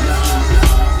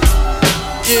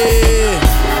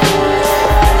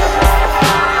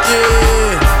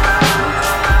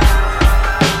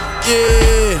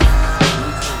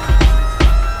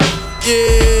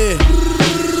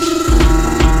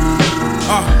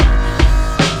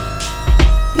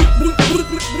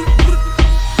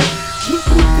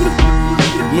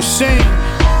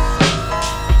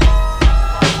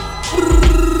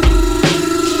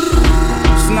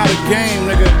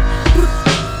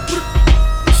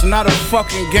 not a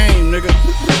fucking game, nigga.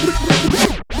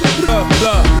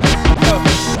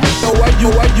 Yo,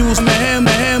 I use my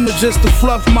hammer just to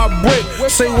fluff my brick.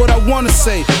 Say what I wanna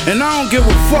say, and I don't give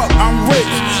a fuck, I'm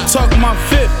rich. Talk my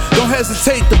fifth, don't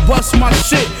hesitate to bust my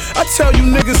shit. I tell you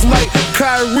niggas like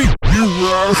Kyrie.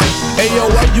 Ayo,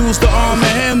 I use the arm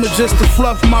and hammer just to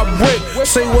fluff my brick.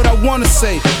 Say what I wanna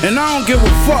say, and I don't give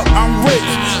a fuck, I'm rich.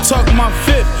 Talk my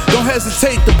fifth, don't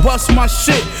hesitate to bust my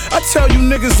shit. I tell you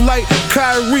niggas like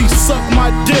Kyrie, suck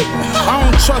my dick. I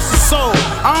don't trust a soul,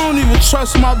 I don't even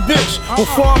trust my bitch.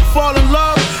 Before I fall in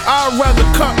love, I'd rather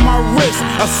cut my wrist.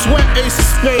 I sweat ace of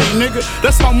spade, nigga,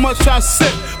 that's how much I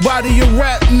sip. Body a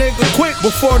rap, nigga, quick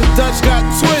before the Dutch got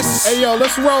twists. Hey yo,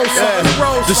 let's roll,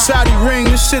 the shotty ring,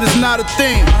 this shit is not a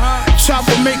thing.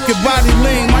 Chopper make your body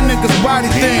lean, my niggas body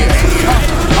thing.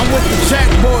 I'm with the Jack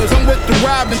Boys, I'm with the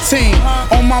Robin team.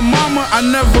 On my mama, I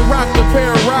never rocked a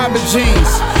pair of Robin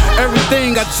jeans.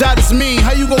 Everything I jot is mean,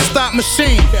 how you gon' stop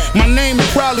machine? My name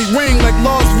will probably ring like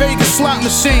Las Vegas slot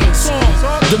machines.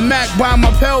 The Mac by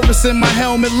my pelvis and my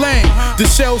helmet lane. The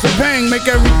shells of bang make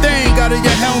everything out of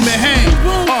your helmet hang.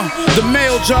 The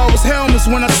mail jar was helmets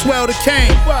when I swelled the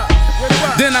cane.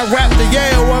 Then I wrapped the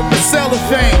Yale up in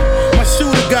cellophane. My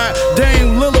shooter got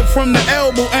Dame Lillard from the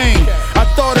elbow aim. I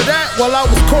thought of that while I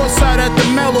was courtside at the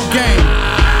Mellow game.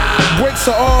 Bricks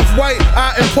are off-white,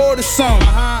 I imported some.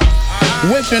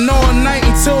 Whipping all night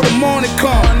until the morning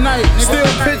come. Still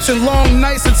pitching long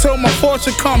nights until my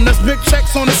fortune come. That's big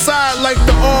checks on the side like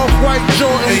the off-white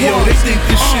Jordan. Hey yo, they think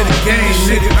this shit a game,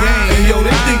 nigga. Hey yo,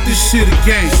 they think this shit a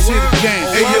game.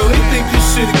 Hey yo, they think this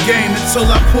shit a game until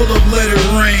I pull up, let it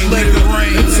rain, nigga.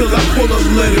 Until I pull up,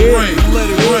 let it rain.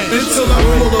 Until I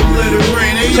pull up, let it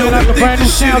rain. Hey yo, they think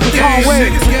this shit a game,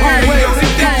 nigga. Hey yo, they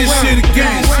think this shit a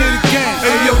game.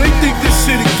 Hey yo, they think this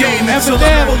shit a game until I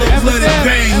pull up, let it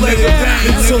bang, nigga.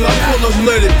 Until I pull up,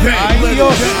 let it bang.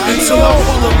 Until I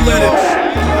pull up, let it.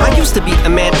 I used to be a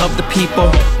man of the people.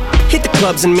 Hit the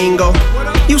clubs in Mingo.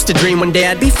 Used to dream one day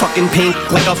I'd be fucking pink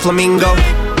like a flamingo.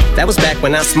 That was back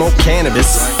when I smoked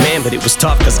cannabis. Man, but it was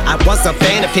tough cause I was a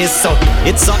fan of his. So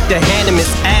it sucked to hand him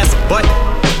his ass. But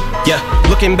yeah,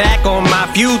 looking back on my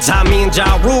feuds, how me and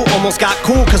Ja Rule almost got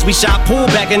cool cause we shot pool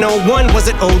back in 01. Was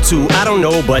it 02? I don't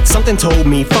know, but something told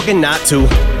me fucking not to.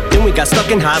 Then we got stuck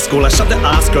in high school, I shoved the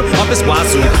Oscar up his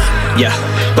wazoo. Yeah,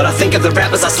 but I think of the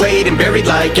rappers I slayed and buried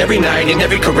like every night. And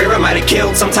every career I might have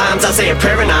killed. Sometimes I say a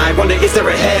prayer and I wonder, is there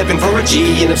a heaven for a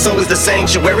G? And if so, is the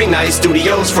sanctuary nice?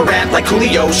 Studios for rap like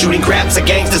Julio, shooting craps at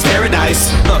gangsters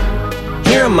paradise.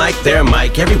 Here a mic, there a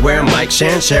mic, everywhere a mic,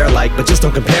 share alike, but just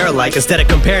don't compare alike. Instead of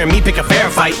comparing me, pick a fair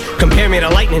fight. Compare me to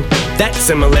lightning, that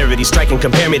similarity striking.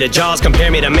 Compare me to Jaws, compare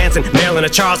me to Manson, Marilyn or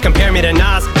Charles. Compare me to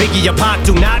Nas, Biggie or Pac.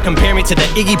 Do not compare me to the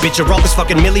Iggy bitch or all this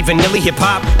fucking Milli Vanilli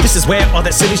hip-hop. This is where all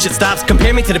that silly shit stops.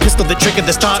 Compare me to the pistol, the trigger,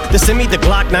 the stock, the semi, the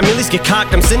Glock. Now millies get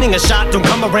cocked, I'm sending a shot. Don't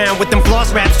come around with them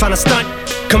floss raps trying to stunt.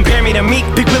 Compare me to Meek,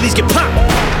 Big Willies get popped.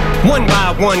 One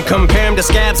by one, compare them to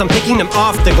scabs, I'm picking them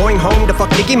off. They're going home to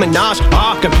fuck Nicki Minaj.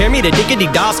 Compare me to Diggity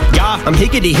Doss. Yeah, I'm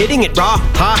higgity hitting it raw.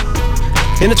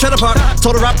 In the trailer park,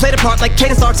 told her I played a part like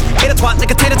Caden Starks. Ate a twat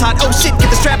like a tater tot. Oh shit, get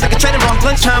the strap like a training bra.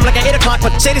 Lunchtime like at 8 o'clock,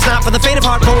 but Shady's not for the faint of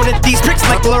heart. Going at these pricks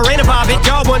like Lorena Bobbitt.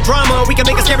 Y'all want drama, we can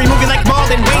make a scary movie like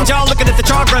Marlon Wayne. Y'all looking at the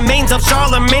charred remains of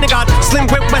Charlemagne God. Slim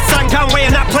Whip, West Side Conway,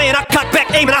 I'm not playing. I cut back,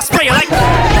 aim, and I spray it like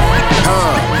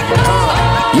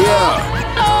yeah.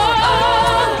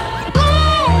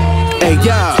 Hey,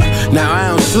 yeah, now I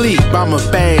don't sleep, I'm a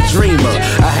bad dreamer.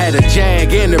 I had a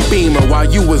Jag and a Beamer while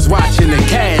you was watching the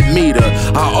CAD meter.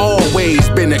 I always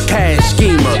been a cash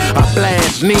schemer. I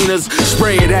blast Ninas,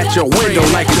 spray it at your window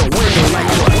like a window.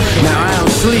 Now I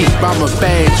don't sleep, I'm a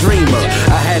bad dreamer.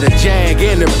 I had a Jag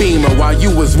and a Beamer while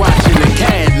you was watching the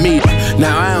CAD meter.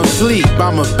 Now I don't sleep,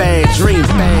 I'm a bad dreamer.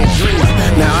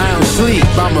 Now I don't sleep,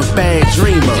 I'm a bad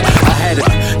dreamer. I had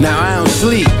a, now I don't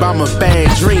sleep, I'm a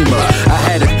bad dreamer. I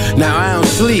had a, now I don't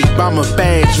sleep, I'm a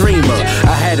bad dreamer.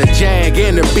 I had a Jag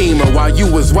and a Beamer while you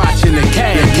was watching the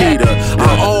CAD meter.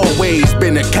 I always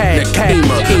been a CAD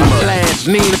gamer. I blast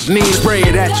Nina, spray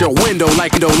it at your window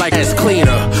like it's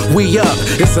cleaner. We up,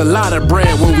 it's a lot of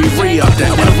bread when we re-up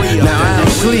that one. Now I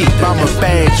don't sleep, I'm a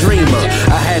bad dreamer.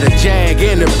 I had a Jag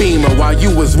and a Beamer while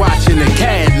you was watching the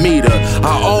CAD meter.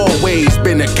 I always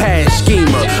been a cash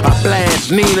schemer. I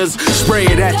blast Ninas, spray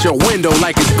it at your window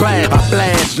like it's glass. I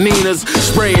blast Ninas,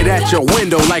 spray it at your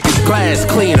window like it's glass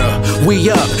cleaner. We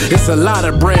up, it's a lot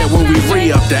of bread when we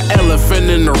re-up. The elephant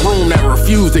in the room that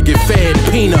refused to get fed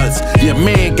peanuts. Your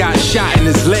man got shot in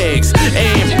his legs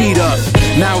and beat up.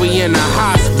 Now he in the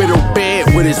hospital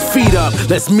bed with with his feet up.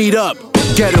 Let's meet up.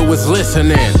 Ghetto was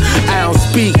listening. I don't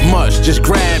speak much, just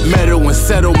grab metal and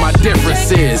settle my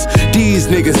differences. These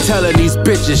niggas telling these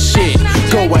bitches shit.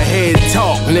 Go ahead,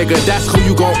 talk, nigga. That's who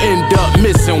you gon' end up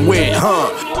missing with,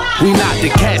 huh? We not the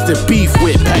cats that beef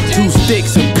with. Pack 2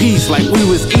 sticks in peace like we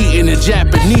was eating a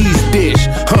Japanese dish,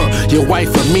 huh? Your wife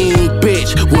a mean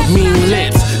bitch with mean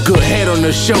lips. Good head on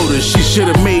her shoulders. She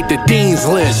should've made the dean's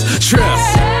list.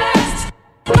 Trust.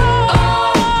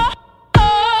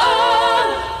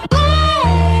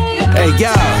 Hey,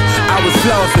 y'all, I was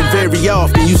flossing very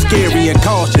often. You scary and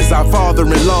cautious. Our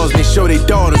father-in-laws, they show their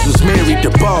daughters was married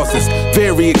to bosses.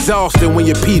 Very exhausting when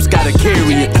your peeps gotta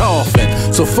carry a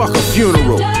coffin. So fuck a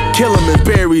funeral, kill him and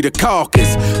bury the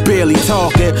carcass. Barely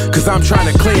talking, cause I'm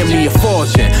trying to clear me a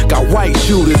fortune. Got white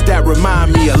shooters that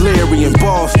remind me of Larry in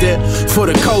Boston. For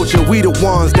the culture, we the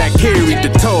ones that carried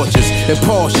the torches and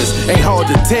Porsches. Ain't hard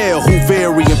to tell who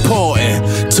very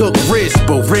important. Took risks,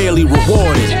 but rarely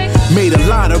rewarded. Made a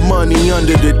lot of money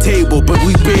under the table, but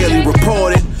we barely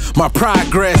reported. My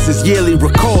progress is yearly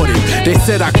recorded. They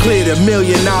said I cleared $1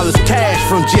 million cash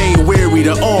from January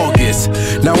to August.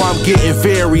 Now I'm getting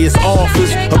various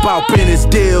offers about business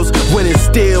deals, winning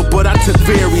still, but I took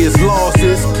various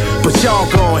losses. But y'all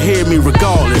gon' hear me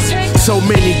regardless. So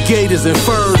many gators and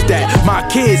furs that my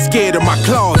kids scared of my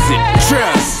closet.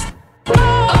 Trust.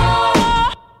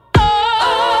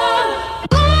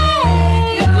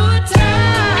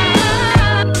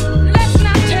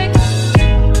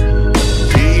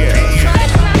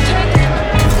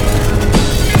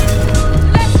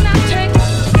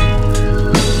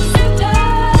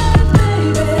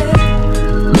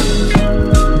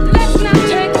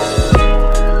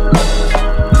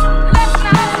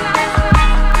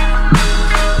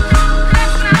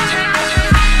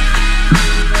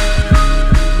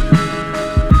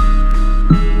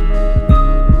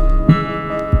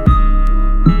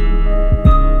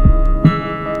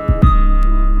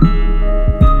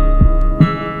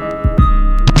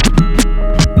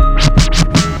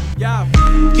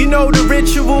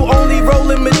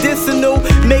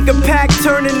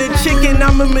 Turning the chicken,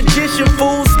 I'm a magician,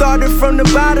 fool. Started from the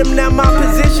bottom, now my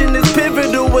position is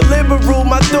pivotal. A liberal,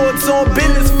 my thoughts on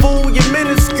business, fool. You're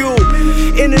minuscule.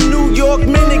 In a New York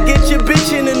minute, get your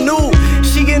bitch in the nude.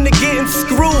 She into getting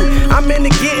screwed, I'm into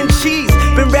getting cheese.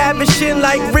 Been ravishing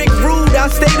like Rick Rude, I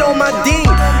stayed on my D.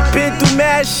 Been through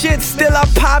mad shit, still I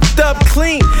popped up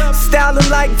clean. Styling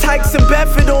like Tyson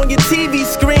Bedford on your TV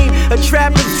screen. A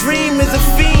trapper's dream is a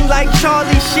fiend like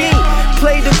Charlie Sheen.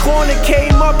 Played the corner,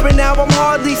 came up and now I'm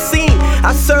hardly seen.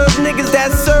 I serve niggas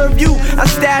that serve you. I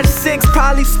stash 6,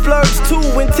 probably splurge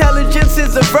 2. Intelligence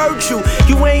is a virtue.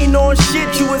 You ain't on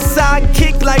shit, you a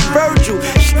sidekick like Virgil.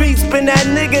 Streets been that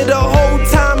nigga the whole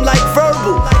time like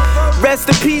verbal. Rest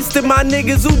in peace to my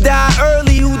niggas who died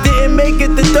early, who didn't make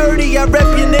it to 30. I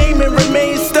rep your name and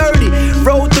remain sturdy.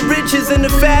 Road to riches in the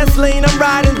fast lane, I'm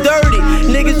riding dirty.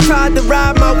 Niggas tried to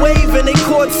ride my wave and they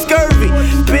caught scurvy.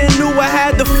 Been knew I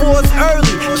had the force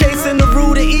early, chasing the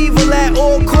root of evil at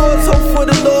all costs. Hope for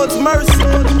the Lord's mercy.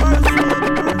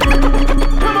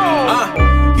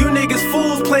 You niggas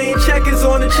fools playing checkers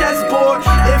on the chessboard.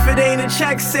 If it ain't a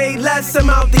check, say less, I'm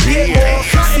out to get more.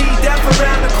 See death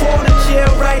around the corner,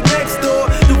 jail right next door.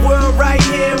 The world right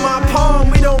here in my palm,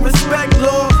 we don't respect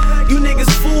law. You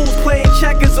niggas fools playing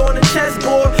checkers on the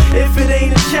chessboard. If it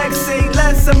ain't a check, say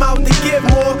less, I'm out to get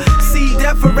more. See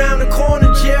death around the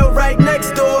corner, jail right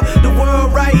next door. The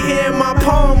world right here in my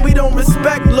palm, we don't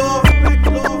respect law.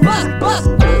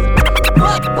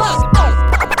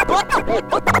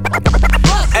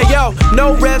 Hey yo,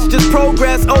 no rest, just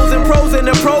progress. O's and pros in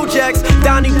the projects.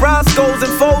 Donnie Brasco's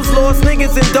and foes, lost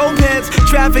niggas and dope heads.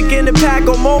 Traffic in the pack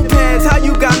on mopeds. How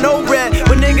you got no bread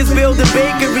when niggas building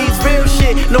bakeries? Real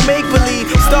shit, no make believe.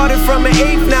 Started from an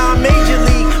 8th, now I'm major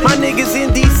league. My niggas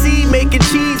in DC making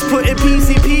cheese, putting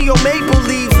PCP on maple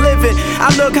leaves. Living,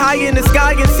 I look high in the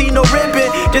sky and see no ribbon.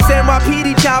 Just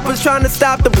NYPD choppers trying to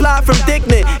stop the plot from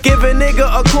thickening. Give a nigga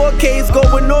a court case,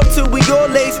 going north till we all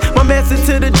lace. My message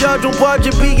to the judge will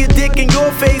budget be a dick in your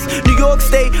face. New York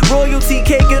State royalty,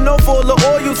 caking off all the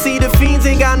oil. See the fiends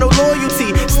ain't got no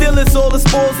loyalty. Still it's all the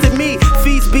sports to me.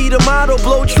 Feast be the motto,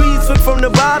 blow trees, swig from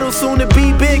the bottle. Soon to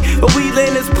be big, but we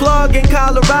laying this plug in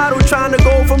Colorado. Trying to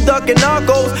go from ducking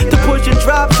narcos to pushing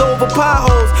drops over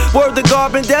potholes. Word the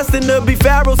God been destined to be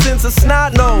Pharaoh since a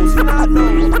snot nose.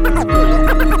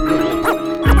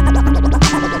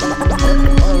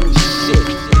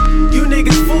 You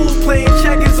niggas fools playing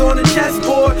checkers on the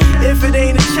chessboard. If it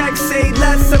ain't a check, say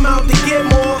less, I'm out to get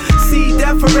more. See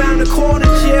death around the corner,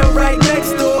 jail right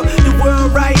next door. The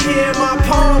world right here in my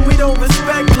palm, we don't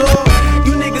respect law.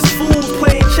 You niggas fools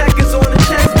playing checkers on the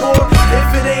chessboard. If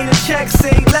it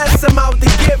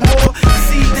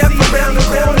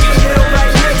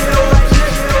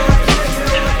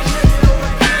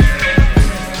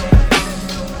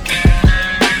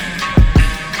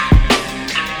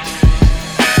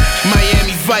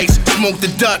Smoke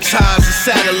the Dutch high as a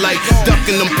satellite.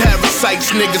 Ducking them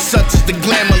parasites, niggas such as the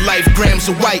glamour life. Grams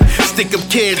of white, stick up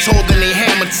kids holding they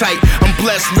hammer tight. I'm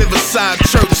blessed, Riverside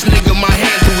Church, nigga, my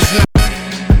handle is not.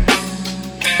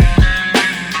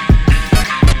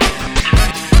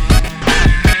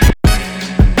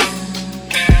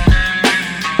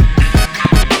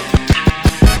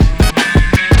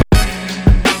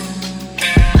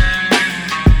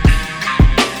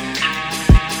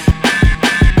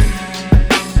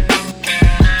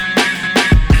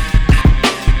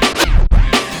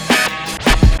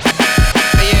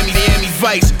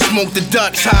 Smoke the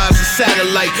Dutch high as a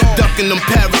satellite. Ducking them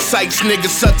parasites,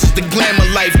 niggas such as the glamour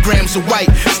life. Grams of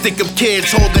white, stick up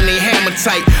kids holding they hammer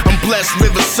tight. I'm blessed,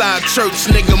 Riverside Church,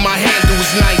 nigga, my handle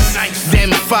is nice.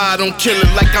 Damn if I don't kill it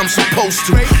like I'm supposed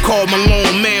to. Call my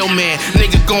lone mailman,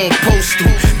 nigga gon' postal.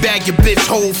 Bag your bitch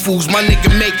Whole Foods, my nigga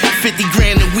make 50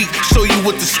 grand a week. Show you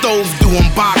what the stove do,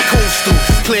 I'm bi-coastal.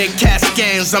 Clear cat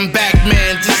scans, I'm back,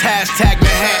 man, just hashtag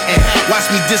Manhattan. Watch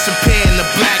me disappear in the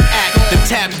black act. The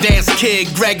tap dance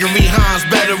kid, Gregory Hines,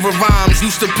 better of rhymes.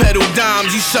 Used to pedal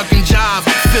dimes, you suckin' jive.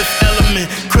 Fifth Element,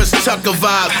 Chris Tucker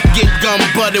vibe. Get gum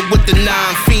butted with the 9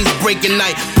 fiends breaking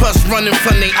night. Pus running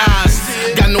from their eyes.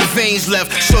 Got no veins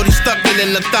left, shorty stuck it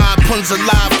in the thigh. Puns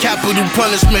alive, capital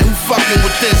punishment. Who fucking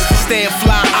with this? Stand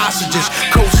fly ostriches,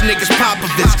 coach niggas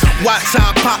Popovich. Watch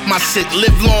how I pop my shit,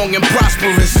 live long and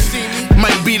prosperous.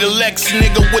 Might be the Lex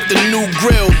nigga with the new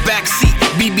grill. Backseat,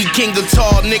 BB King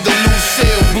guitar, nigga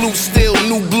Lucille. Blue steel,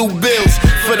 new blue bills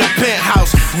for the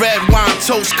penthouse. Red wine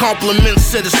toast, compliments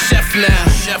to the chef now.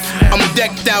 I'm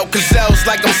decked out, gazelles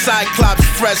like I'm Cyclops.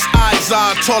 Fresh eyes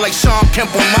are tall like Sean Kemp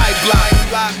on my block.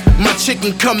 My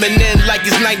chicken coming in like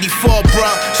it's 94,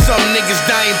 bruh. Some niggas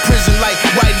die in prison like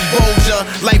Whitey Bulger.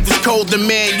 Life was colder,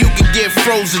 man, you could get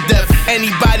froze to death.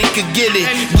 Anybody could get it.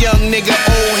 Young nigga,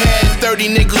 old head.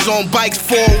 30 niggas on bikes,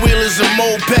 4-wheelers and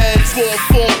mopeds.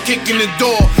 4-4 kicking the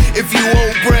door if you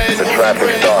owe bread. The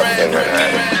traffic starts in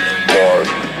Manhattan, more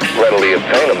readily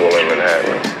obtainable in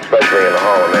Manhattan, especially in the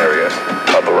Harlem area,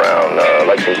 up around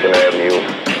Lexington Avenue,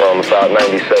 from about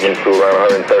 97th to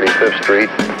around 135th Street,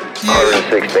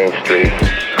 116th Street,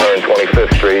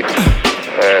 125th Street,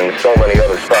 and so many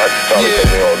other spots. Probably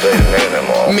take me all day to name them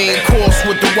all. Main course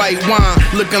with the white wine,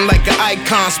 looking like an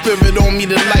icon. Spirit on me,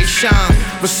 the light shine.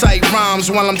 Recite rhymes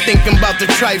while I'm thinking about the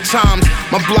trife times.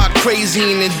 My block crazy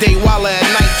in the day while at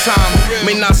nighttime.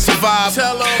 May not survive,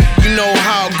 you know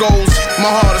how it goes. My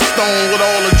heart is stone with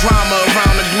all the drama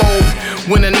around the globe.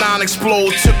 When a 9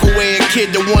 explode, took away a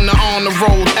kid that wanna on the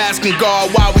road. Asking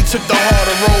God why we took the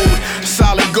harder road.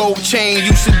 Solid gold chain,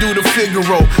 used to do the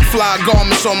Figaro. Fly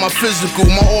garments on my physical,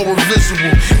 my aura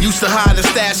visible. Used to hide a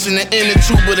stash in the inner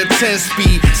tube with a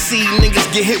 10-speed. See niggas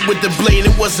get hit with the blade,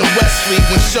 it wasn't Wesley.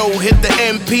 When show hit the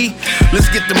MP, let's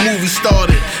get the movie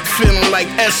started. Feeling like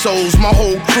SOs, my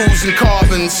whole crew's in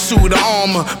carbon. Suit the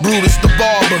armor, Brutus the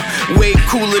barber. Way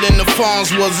cooler than the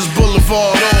Fonz was his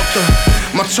Boulevard author.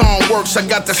 My charm works, I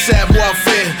got the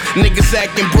savoir-faire. Niggas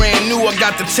acting brand new, I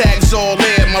got the tags all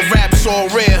there. My rap's all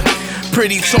rare.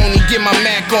 Pretty Tony, get my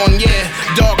Mac on, yeah.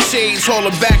 Dark shades, hold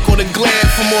her back or the glare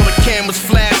from all the cameras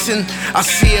flashing. I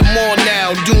see it more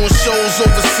now, doing shows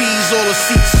overseas, all the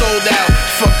seats sold out.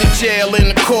 Fuck the jail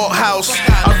in the courthouse.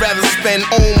 I'd rather spend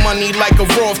own money like a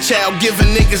Rothschild,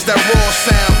 giving niggas that raw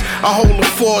sound. I hold the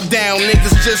 4 down,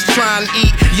 niggas just trying to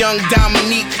eat. Young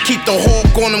Dominique, keep the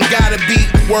hawk on them, gotta beat.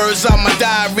 Words out my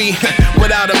diary,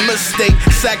 without a mistake.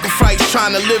 Sacrifice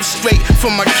trying to live straight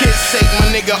for my kids' sake. My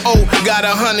nigga O got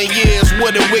 100 years.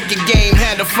 What a wicked game,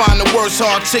 had to find the words to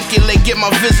articulate, get my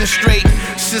vision straight.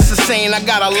 Sister saying I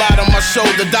got a lot on my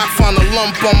shoulder. Doc found a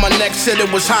lump on my neck, said it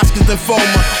was Hodgkin's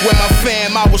lymphoma. With my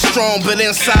fam, I was strong, but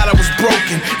inside I was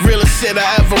broken. Realest shit I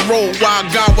ever wrote, while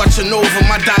God watching over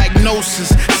my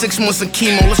diagnosis. 6 months of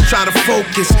chemo, let's try to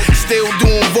focus. Still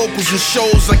doing vocals and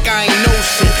shows like I ain't no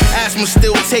shit. Asthma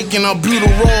still taking a brutal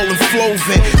role in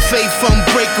Flovin. Faith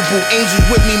unbreakable, angels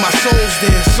with me, my soul's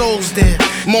there, soul's there.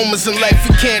 Moments in life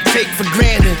you can't take for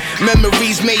granted.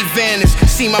 Memories may vanish.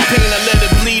 See my pain, I let it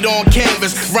bleed on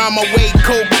canvas. Rhyme my way,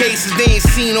 cold cases they ain't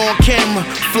seen on camera.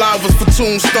 Flowers for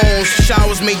tombstones,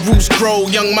 showers make roots grow.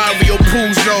 Young Mario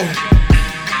Puzo,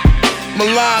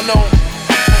 Milano.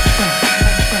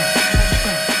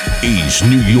 East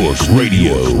New York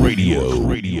Radio.